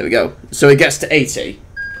 There we go. So it gets to 80.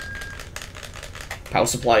 Power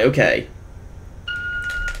supply, okay.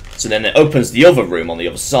 So then it opens the other room on the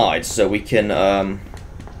other side, so we can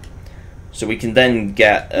then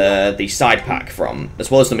get the side pack from, as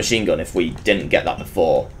well as the machine gun if we didn't get that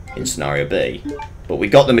before in Scenario B. But we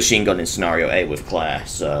got the machine gun in Scenario A with Claire,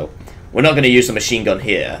 so we're not going to use the machine gun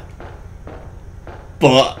here.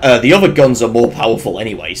 But the other guns are more powerful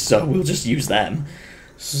anyway, so we'll just use them.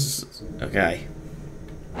 Okay.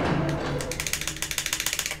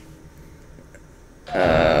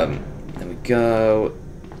 There we go.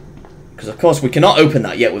 Because of course we cannot open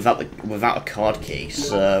that yet without a card key.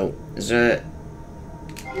 So is there?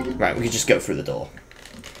 Right, we can just go through the door,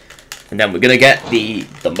 and then we're gonna get the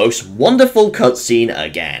most wonderful cutscene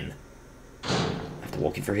again. After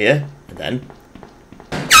walking through here, and then.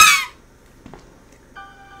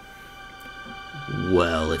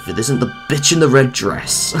 Well, if it isn't the bitch in the red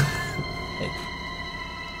dress.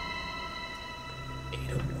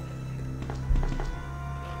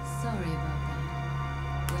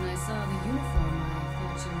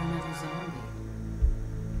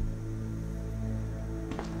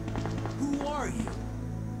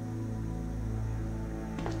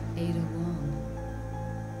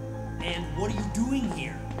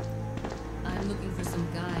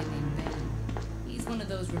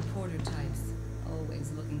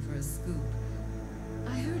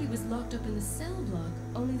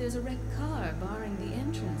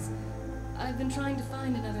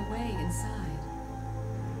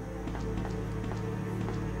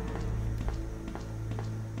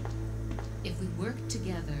 we work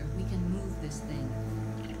together, we can move this thing.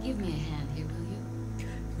 Give me a hand here, will you?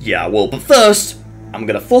 Yeah, well, but first, I'm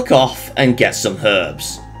gonna fuck off and get some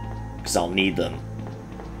herbs. Because I'll need them.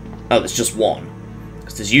 Oh, there's just one.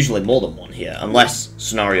 Because there's usually more than one here, unless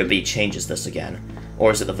Scenario B changes this again. Or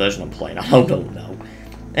is it the version I'm playing? I don't know.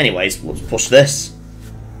 Anyways, let's push this.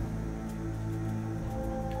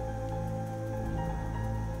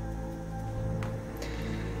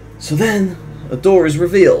 So then, a door is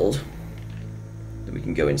revealed. Then we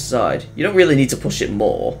can go inside. You don't really need to push it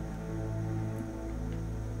more.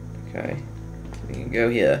 Okay. We can go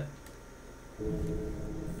here.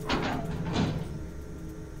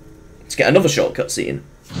 Let's get another shortcut scene.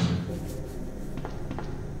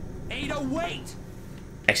 Ada, wait!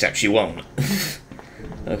 Except she won't.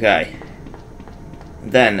 Okay.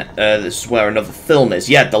 Then, this is where another film is.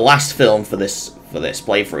 Yeah, the last film for this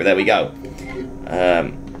playthrough. There we go.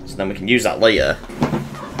 So then we can use that later.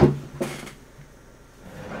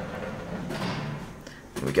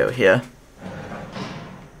 We go here.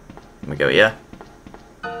 We go here.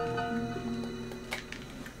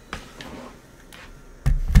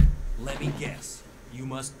 Let me guess. You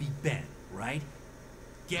must be Ben, right?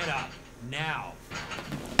 Get up, now.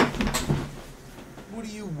 What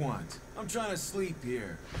do you want? I'm trying to sleep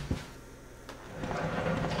here.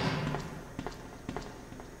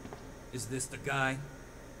 Is this the guy?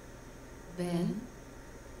 Ben,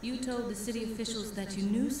 you told the city officials that you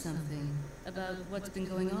knew something about what's been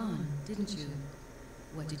going on, didn't you?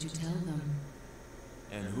 What did you tell them?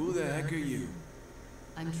 And who the heck are you?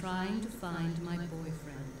 I'm trying to find my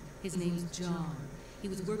boyfriend. His name's John. He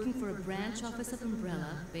was working for a branch office of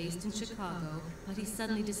Umbrella, based in Chicago, but he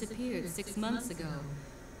suddenly disappeared 6 months ago.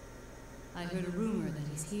 I heard a rumor that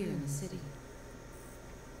he's here in the city.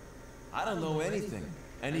 I don't know anything.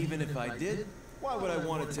 And even if I did, why would I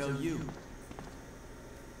want to tell you?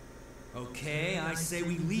 Okay, I say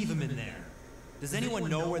we leave him in there. Does anyone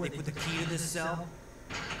know where they put the key to this cell?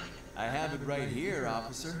 I have it right here,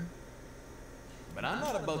 officer. But I'm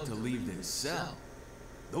not about to leave this cell.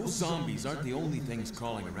 Those zombies aren't the only things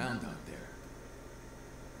crawling around out there.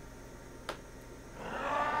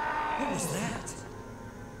 What was that?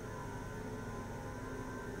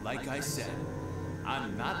 Like I said,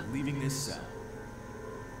 I'm not leaving this cell.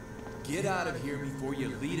 Get out of here before you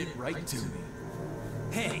lead it right to me.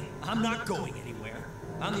 Hey, I'm not going anywhere.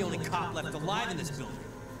 I'm the only cop left alive in this building.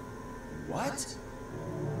 What?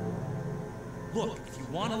 Look, if you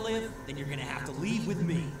want to live, then you're gonna have to leave with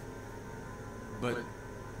me. But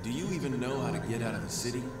do you even know how to get out of the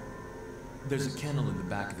city? There's a kennel in the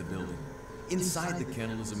back of the building. Inside the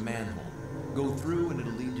kennel is a manhole. Go through and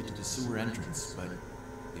it'll lead you to the sewer entrance, but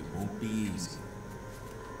it won't be easy.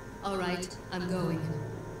 All right, I'm going.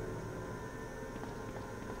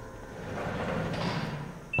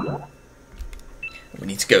 We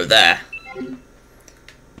need to go there.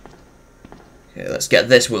 Okay, let's get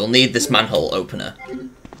this. We'll need this manhole opener.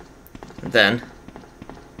 And then...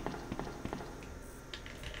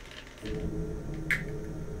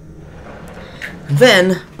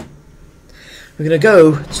 we're gonna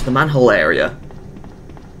go to the manhole area.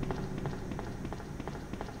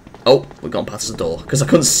 Oh, we've gone past the door, because I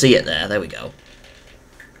couldn't see it there. There we go.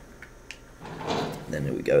 And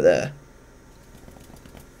then we go there.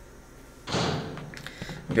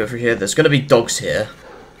 We'll go through here. There's gonna be dogs here.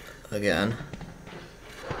 Again.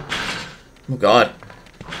 Oh god.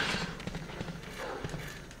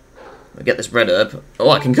 I'll get this red herb. Oh,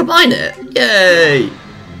 I can combine it! Yay!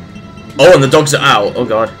 Oh, and the dogs are out. Oh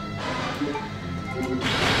god.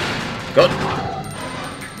 God.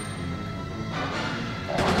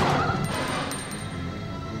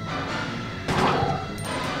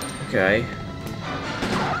 Okay.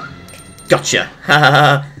 Gotcha!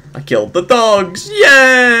 Haha! I killed the dogs!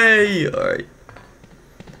 Yay! Alright.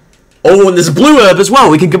 Oh, and there's a blue herb as well.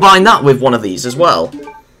 We can combine that with one of these as well.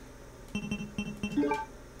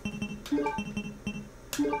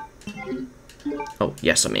 Oh,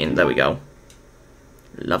 yes, I mean, there we go.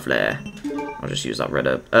 Lovely. I'll just use that red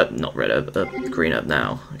herb. Not red herb, green herb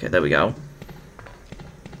now. Okay, there we go.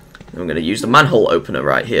 And I'm going to use the manhole opener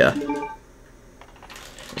right here.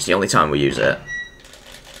 It's the only time we use it.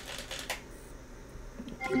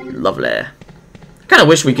 Lovely. I kind of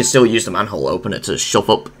wish we could still use the manhole opener to shove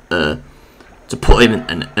up, to put him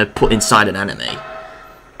and put inside an enemy.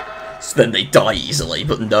 So then they die easily,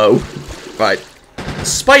 but no. Right.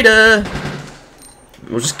 Spider!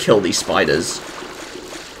 We'll just kill these spiders.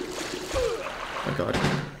 Oh god.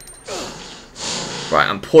 Right,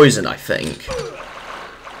 I'm poisoned, I think.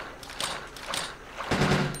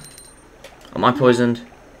 Am I poisoned?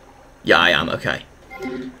 Yeah, I am, okay.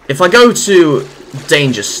 If I go to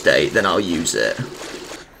danger state, then I'll use it.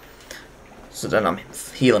 So then I'm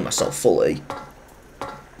healing myself fully.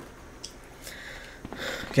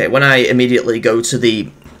 Okay, when I immediately go to the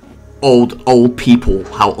old people,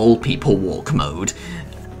 how old people walk mode,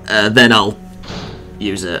 then I'll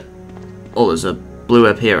use it. Oh, there's a blue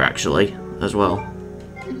up here actually, as well.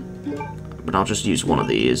 But I'll just use one of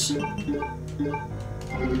these.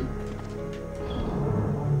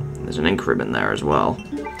 There's an ink ribbon there as well.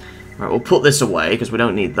 Right, we'll put this away because we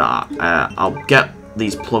don't need that. I'll get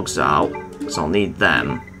these plugs out because I'll need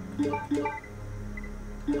them.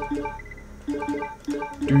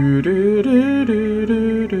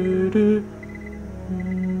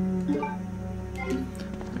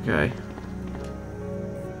 Okay.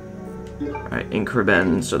 Right, ink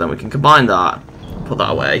ribbon, so then we can combine that, put that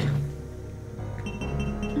away.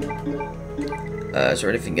 Is there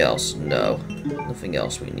anything else? No. Nothing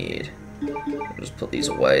else we need. We'll just put these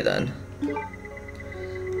away then.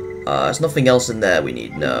 There's nothing else in there we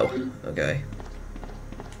need, no. Okay.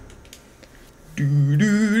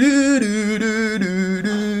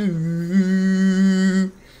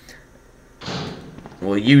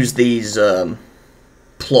 We'll use these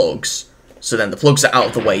plugs, so then the plugs are out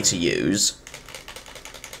of the way to use.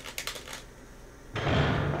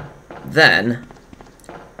 Then,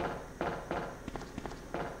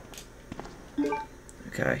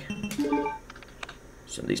 okay,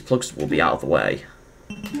 so these plugs will be out of the way.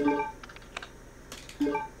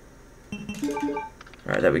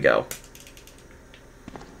 Right, there we go.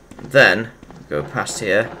 Then, go past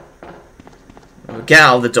here. We'll get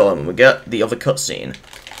out of the door and we'll get the other cutscene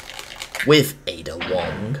with Ada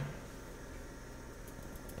Wong.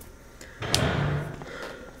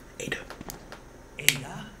 Ada.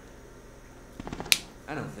 Ada?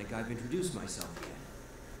 I don't think I've introduced myself yet.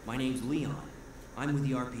 My name's Leon. I'm with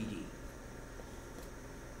the R.P.D.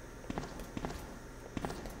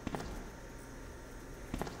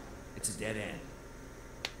 It's a dead end.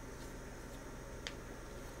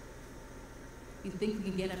 You think we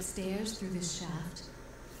can get upstairs through this shaft?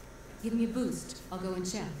 Give me a boost. I'll go and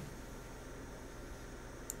check.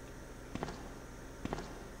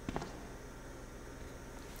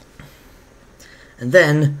 And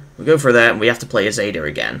then we go for that and we have to play as Ada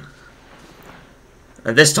again.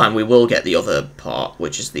 And this time we will get the other part,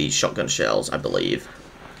 which is the shotgun shells, I believe.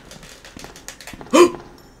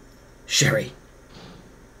 Sherry.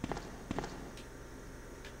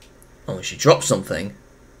 Oh, she dropped something.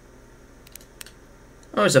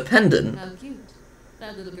 Oh, it's a pendant. How cute.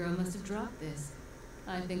 That little girl must have dropped this.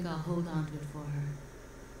 I think I'll hold on to it for her.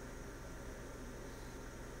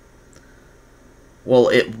 Well,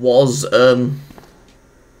 it was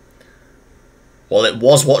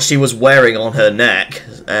what she was wearing on her neck,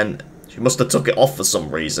 and she must have took it off for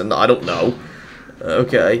some reason. I don't know.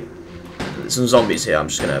 Okay. There's some zombies here. I'm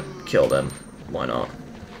just gonna kill them. Why not?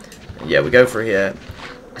 Yeah, we go for here.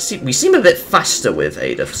 We seem a bit faster with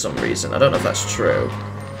Ada for some reason. I don't know if that's true.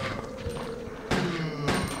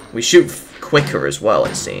 We shoot quicker as well,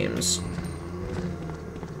 it seems.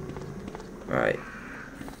 Right.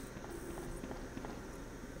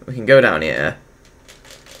 We can go down here.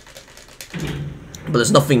 But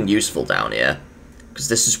there's nothing useful down here. Because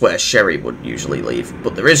this is where Sherry would usually leave.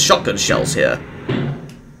 But there is shotgun shells here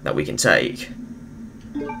that we can take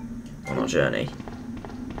on our journey.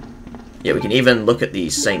 Yeah, we can even look at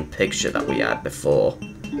the same picture that we had before.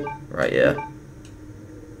 Right here.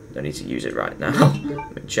 Don't need to use it right now.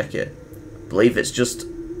 Let me check it. I believe it's just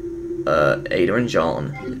Ada and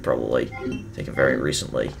John, probably. Taken very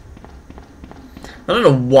recently. I don't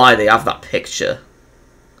know why they have that picture.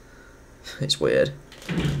 It's weird.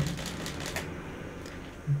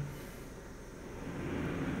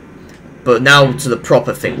 But now to the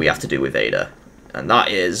proper thing we have to do with Ada. And that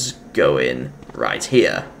is go in right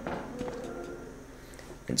here.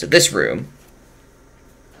 Into this room.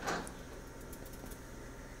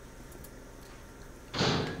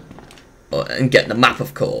 Oh, and get the map,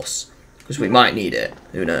 of course. Because we might need it.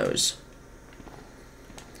 Who knows?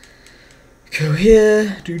 Go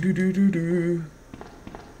here. And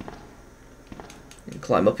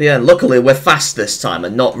climb up here. And luckily we're fast this time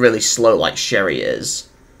and not really slow like Sherry is.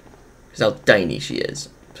 Because how tiny she is.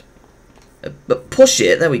 But push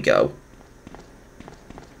it. There we go.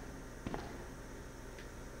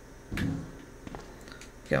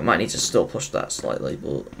 Okay, I might need to still push that slightly,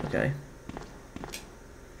 but okay.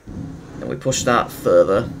 Then we push that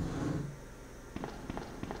further.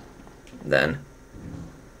 Then.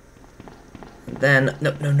 And then,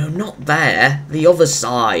 no, not there. The other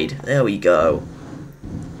side. There we go.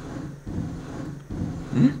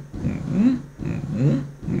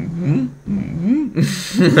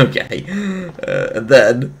 Okay. And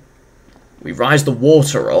then we rise the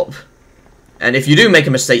water up. And if you do make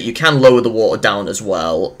a mistake, you can lower the water down as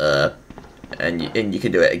well. And you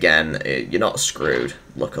can do it again. You're not screwed,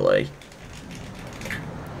 luckily.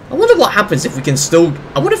 I wonder what happens if we can still...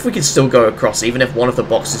 I wonder if we can still go across, even if one of the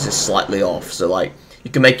boxes is slightly off. So, like,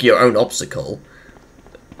 you can make your own obstacle.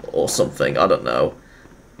 Or something, I don't know.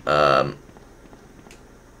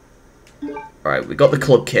 Alright, we got the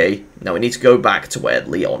club key. Now we need to go back to where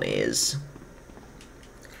Leon is.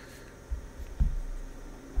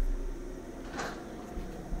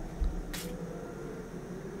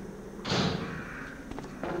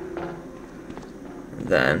 And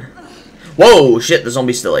then... Whoa! Shit, the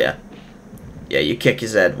zombie's still here. Yeah, you kick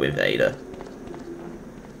his head with Ada.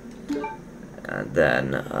 And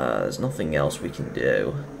then, there's nothing else we can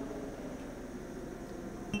do.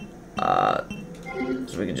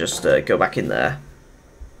 So we can just go back in there.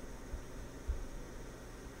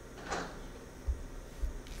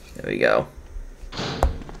 There we go.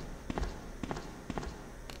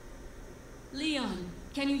 Leon,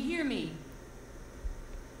 can you hear me?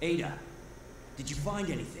 Ada, did you find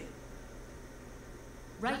anything?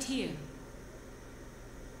 Right here.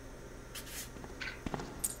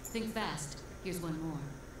 Think fast. Here's one more.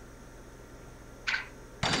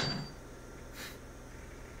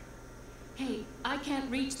 Hey, I can't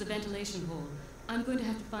reach the ventilation hole. I'm going to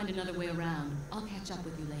have to find another way around. I'll catch up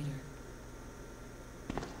with you later.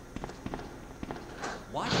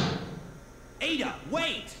 What? Ada,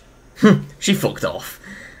 wait! She fucked off.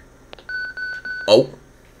 Oh.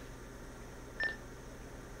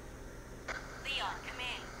 Leon, come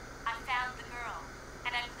in. I found the girl,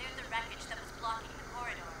 and I cleared the wreckage that was blocking the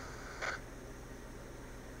corridor.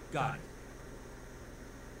 Got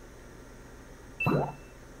it.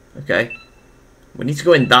 Okay. We need to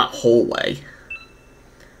go in that hallway.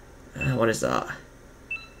 What is that?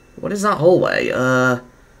 What is that hallway? I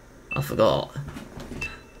forgot.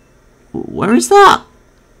 Where is that?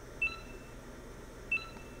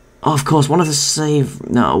 Oh, of course, one of the save...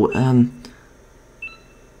 No,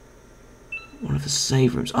 one of the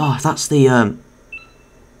save rooms. Oh, that's the, I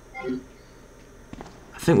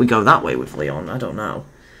think we go that way with Leon, I don't know.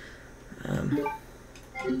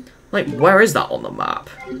 Like, where is that on the map?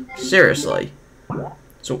 Seriously.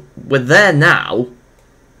 So, we're there now?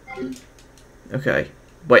 Okay.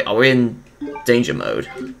 Wait, are we in danger mode?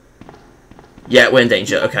 Yeah, we're in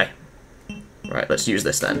danger, okay. Right, let's use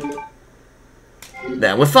this then.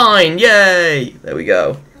 Then we're fine! Yay! There we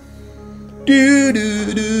go.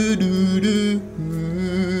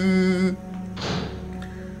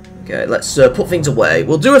 Okay, let's put things away.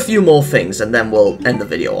 We'll do a few more things and then we'll end the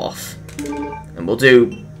video off. And we'll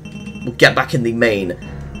get back in the main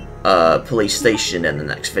police station in the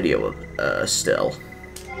next video still.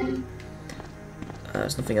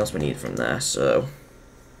 There's nothing else we need from there, so...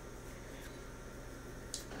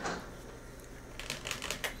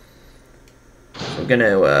 We're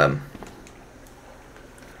gonna,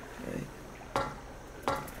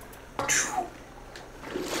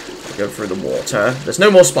 go through the water. There's no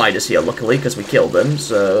more spiders here, luckily, because we killed them,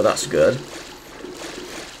 so that's good.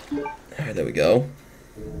 There we go.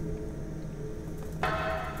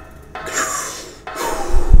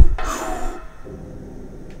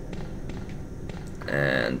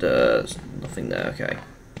 And, there's nothing there, okay.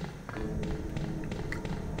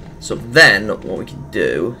 So then, what we can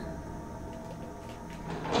do...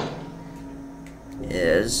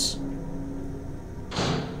 is...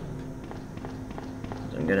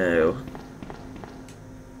 I'm gonna...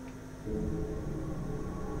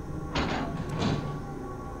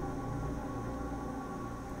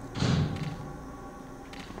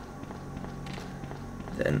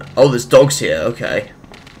 Then... Oh, there's dogs here, okay.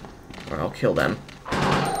 Alright, I'll kill them.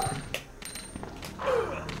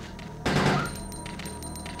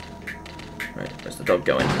 Right, where's the dog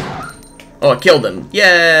going? Oh, I killed them!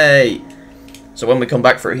 Yay! So when we come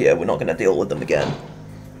back through here, we're not going to deal with them again.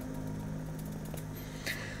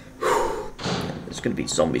 There's going to be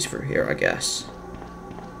zombies through here, I guess.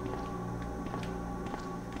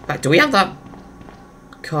 Right, do we have that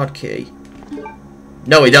card key?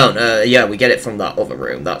 No, we don't. Yeah, we get it from that other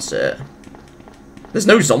room. That's it. There's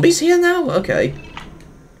no zombies here now? Okay.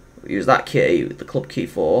 We'll use that key, the club key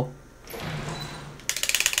 4.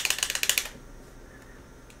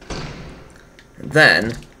 And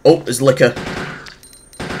then... Oh, there's liquor.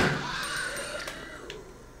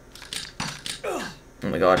 Oh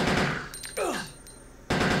my god.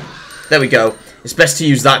 There we go. It's best to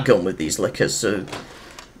use that gun with these liquors so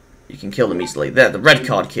you can kill them easily. There, the red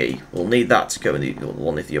card key. We'll need that to go in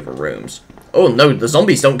one of the other rooms. Oh no, the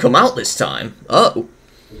zombies don't come out this time. Oh.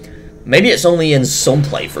 Maybe it's only in some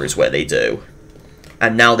playthroughs where they do.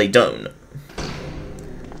 and now they don't.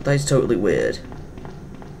 That is totally weird.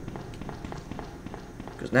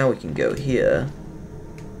 Because now we can go here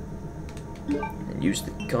and use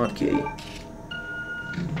the card key.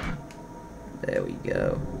 There we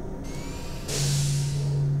go.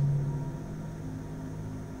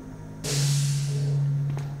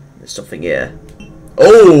 There's something here.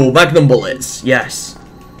 Oh, magnum bullets! Yes.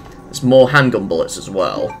 There's more handgun bullets as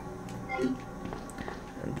well.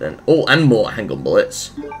 And then, oh, and more handgun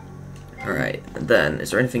bullets. Alright, and then,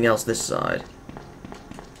 is there anything else this side?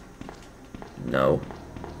 No.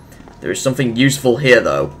 There is something useful here,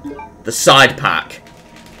 though. The side pack.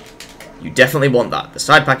 You definitely want that. The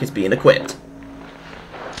side pack is being equipped.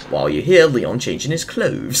 While you're here, Leon changing his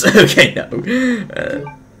clothes. Okay, no.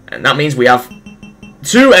 And that means we have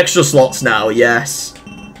 2 extra slots now, yes.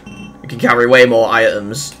 We can carry way more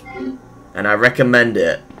items. And I recommend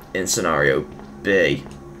it in Scenario B.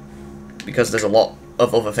 Because there's a lot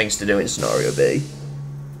of other things to do in Scenario B.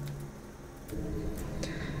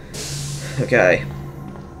 Okay.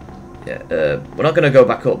 Yeah, we're not going to go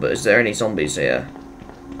back up, but is there any zombies here?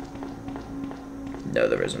 No,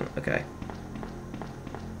 there isn't. Okay.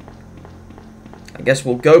 I guess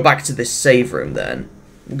we'll go back to this save room then.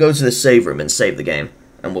 We'll go to this save room and save the game.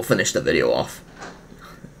 And we'll finish the video off.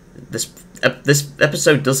 This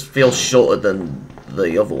episode does feel shorter than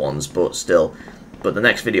the other ones, but still. But the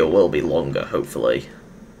next video will be longer, hopefully.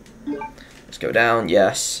 Let's go down,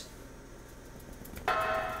 yes.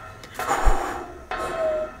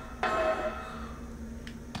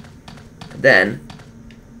 And then,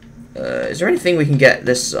 is there anything we can get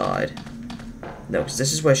this side? No, because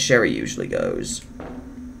this is where Sherry usually goes.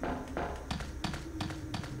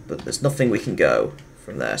 But there's nothing we can go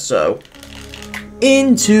from there, so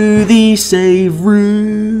into the save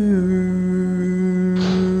room.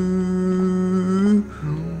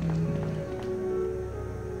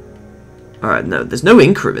 Alright, no, there's no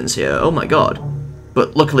ink ribbons here, oh my god.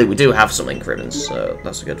 But luckily we do have some ink ribbons, so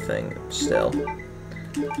that's a good thing, still.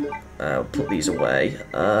 I'll put these away.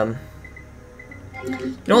 You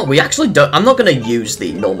know what, we actually don't, I'm not gonna use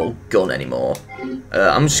the normal gun anymore.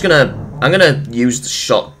 I'm gonna use the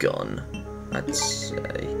shotgun, I'd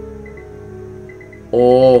say.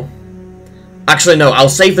 Or, actually no, I'll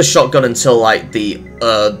save the shotgun until like the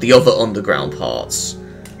other underground parts.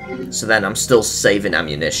 So then I'm still saving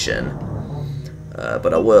ammunition.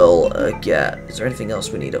 But I will get, is there anything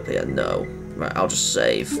else we need up here? No. Right, I'll just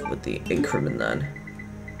save with the increment then.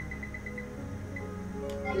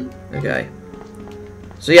 Okay.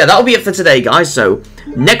 So yeah, that'll be it for today, guys. So,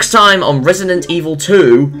 next time on Resident Evil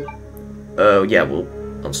 2, yeah,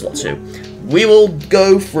 on slot 2, we will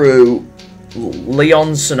go through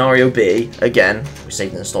Leon's Scenario B, again, we're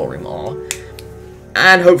saving the story more,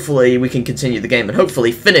 and hopefully we can continue the game and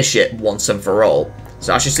hopefully finish it once and for all.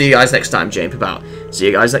 So I shall see you guys next time, James, about. See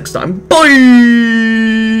you guys next time. Bye!